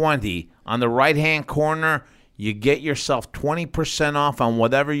number 20 on the right-hand corner. You get yourself 20% off on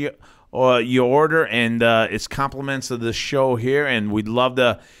whatever you order, and it's compliments of the show here. And we'd love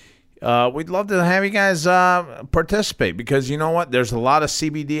to have you guys participate, because you know what? There's a lot of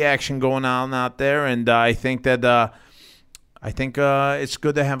CBD action going on out there, and I think that it's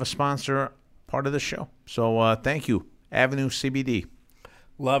good to have a sponsor part of the show. So thank you, Avenue CBD.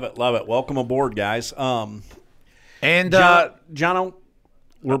 Love it, love it. Welcome aboard, guys. And Jono,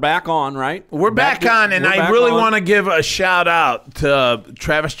 we're back on, right? We're back on, and I really want to give a shout out to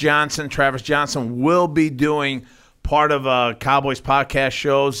Travis Johnson. Travis Johnson will be doing part of Cowboys podcast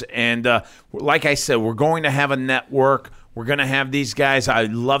shows, and like I said, we're going to have a network. We're going to have these guys.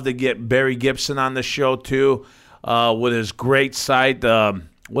 I'd love to get Barry Gibson on the show too, with his great site.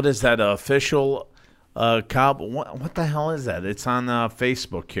 What is that official Cowboy? What the hell is that? It's on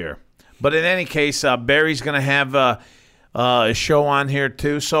Facebook here. But in any case, Barry's going to have a show on here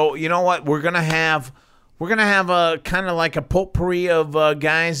too. So you know what? We're gonna have a kind of like a potpourri of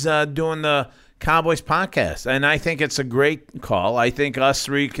guys doing the Cowboys podcast, and I think it's a great call. I think us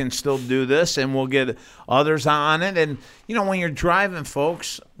three can still do this, and we'll get others on it. And you know, when you're driving,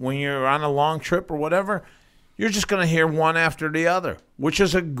 folks, when you're on a long trip or whatever, you're just going to hear one after the other, which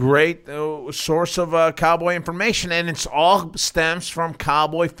is a great source of Cowboy information, and it's all stems from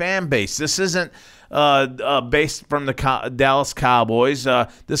Cowboy fan base. This isn't based from the Dallas Cowboys.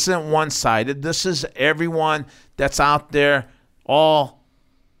 This isn't one-sided. This is everyone that's out there all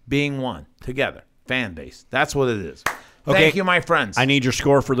being one together. Fan base. That's what it is. Okay. Thank you, my friends. I need your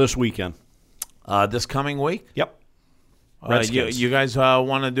score for this weekend. This coming week? Yep. You guys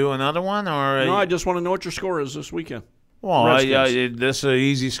want to do another one? Or No, I just want to know what your score is this weekend. Well, this is an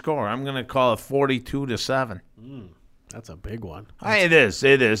easy score. I'm going to call it 42-7. That's a big one. It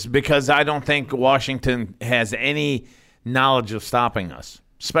is, because I don't think Washington has any knowledge of stopping us,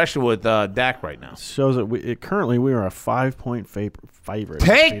 especially with Dak right now. Shows that currently we are a 5-point favorite.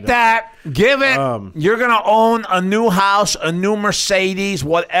 Take that. Give it. You're going to own a new house, a new Mercedes,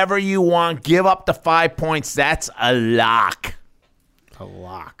 whatever you want. Give up the 5 points. That's a lock. A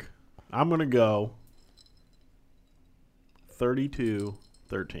lock. I'm going to go 32-13.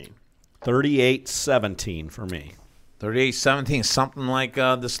 38-17 for me. 38-17, something like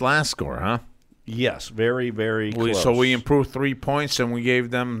this last score, huh? Yes, very, very close. So we improved 3 points, and we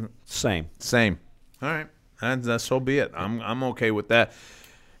gave them Same. All right, and so be it. I'm okay with that.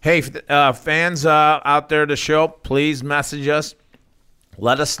 Hey, fans out there, the show, please message us.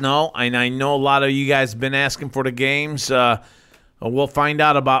 Let us know. And I know a lot of you guys have been asking for the games. We'll find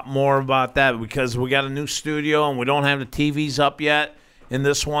out more about that because we got a new studio and we don't have the TVs up yet in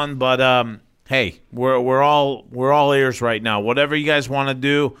this one. But hey, we're all ears right now. Whatever you guys want to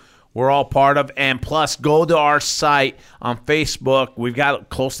do, we're all part of. And plus, go to our site on Facebook. We've got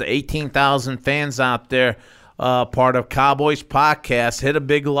close to 18,000 fans out there, part of Cowboys Podcast. Hit a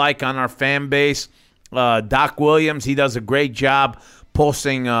big like on our fan base. Doc Williams, he does a great job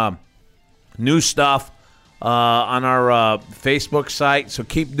posting new stuff on our Facebook site. So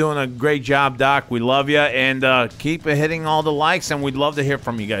keep doing a great job, Doc. We love you. And keep hitting all the likes, and we'd love to hear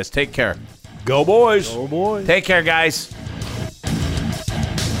from you guys. Take care. Go Boys. Oh, boy. Take care, guys.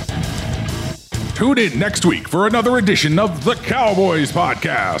 Tune in next week for another edition of the Cowboys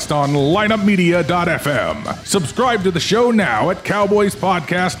Podcast on lineupmedia.fm. Subscribe to the show now at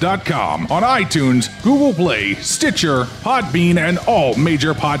cowboyspodcast.com on iTunes, Google Play, Stitcher, Podbean, and all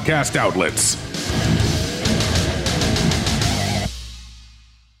major podcast outlets.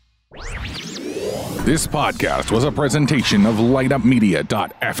 This podcast was a presentation of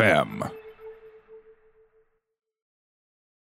lineupmedia.fm.